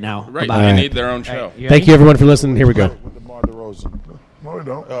thing right now. Right. about They it. need their own show. Right, Thank you everyone for listening. Here we go. With DeMar DeRozan. No, he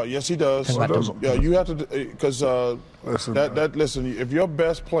don't. Yes, he does. Talk about them. Yeah, you have to because Listen, listen. If your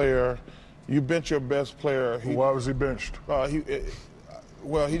best player, you bench your best player. Why was he benched?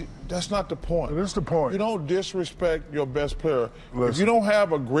 That's not the point. It is the point. You don't disrespect your best player. If Listen. you don't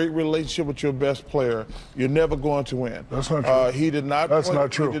have a great relationship with your best player, you're never going to win. That's not true. He did not. That's not he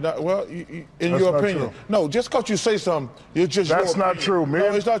true. did not, well, in That's your not opinion, true. no. Just because you say something, it's just That's your not opinion. true.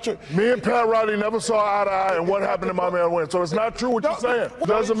 No, it's not true. Me and Pat Riley never saw eye to eye, and what happened to my man win. So it's not true what you're saying. It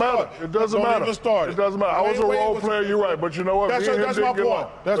doesn't matter. It doesn't Don't matter. even start it. It doesn't matter. I was a role player. You're right, but you know what? That's Me and him my didn't get point.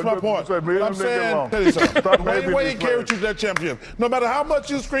 along. That's my point. Me and him I'm didn't get saying, along. tell you something. Stop The making way me he carried play. you to that championship, no matter how much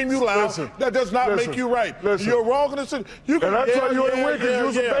you scream you loud, Listen. that does not Listen. make you right. Listen. You're wrong in this. You can, And that's why you ain't win, 'cause you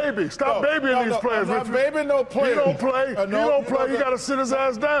was a baby. Stop babying these players, I'm not Richard. babying no player. He don't play. He don't play. He got to sit his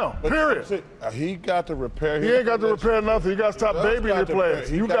ass down. Period. He got to repair. He ain't got to repair nothing. He got to stop babying the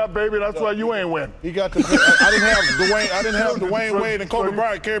players. You got baby. That's why you ain't win. He got to. I didn't have Dwayne Wade and Kobe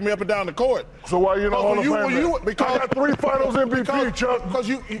Bryant carry me up and down the court. So why you in the Hall of Fame? Because I got 3 Finals MVP, Chuck. Because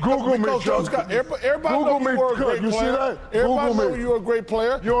you Google me, because Joe Chuck. Scott, everybody Google knows me, you were a Chuck. great You see player. that? Everybody Google knows me. you were a great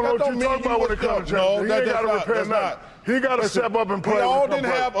player. You don't know That what you're mean talking about you when it was comes to good. champions. He ain't that's got to not- repair that's nothing. not. He got to step up and play. We all when it didn't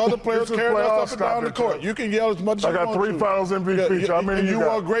come have play. other players This is carrying us playoff. up and Stop down the it, court. Chuck. You can yell as much as I you got want 3 to. Finals MVP. How many and you you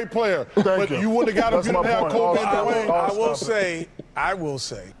got? were a great player. Thank But you. you wouldn't have got if That's you didn't my have point. Kobe and All Dwayne. stop. I will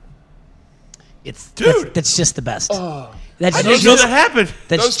say, That's just the best. That's I didn't know that happened.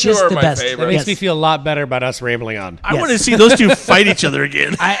 That's Those two just are the my best. favorite. That makes Yes. me feel a lot better about us rambling on. I Yes. want to see those two fight each other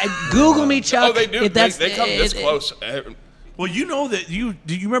again. Google me, Chuck. Oh, they do. If that's, They come this close. Well, you know that do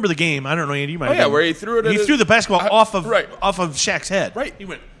you remember the game? I don't know, Andy. You might. Oh, have yeah, been. where he threw it at He his- threw the basketball off of right. Shaq's head. Right. He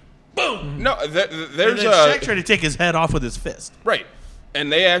went boom. No, And there's then Shaq tried to take his head off with his fist. right. And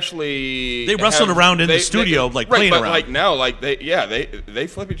they actually wrestled around in the studio, like, right, playing but around. like now, like they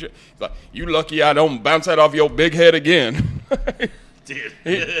flip each other. Like, you lucky I don't bounce that off your big head again. Dude.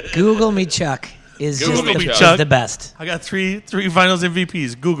 Google me, Chuck. Is Google just me, the, Chuck. is the best. I got three Finals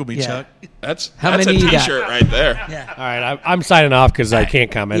MVPs. Google me, Yeah. Chuck. That's How that's many a you got? T-shirt right there. Yeah. All right, I'm signing off because I can't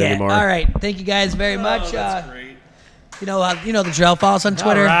comment Yeah. anymore. All right. Thank you guys very much. That's great. You know the drill. Follow us on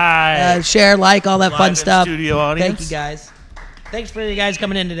Twitter. right. Share, like, all that Live fun in stuff. studio audience. Thank you guys. Thanks for you guys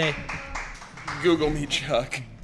coming in today. Google me, Chuck.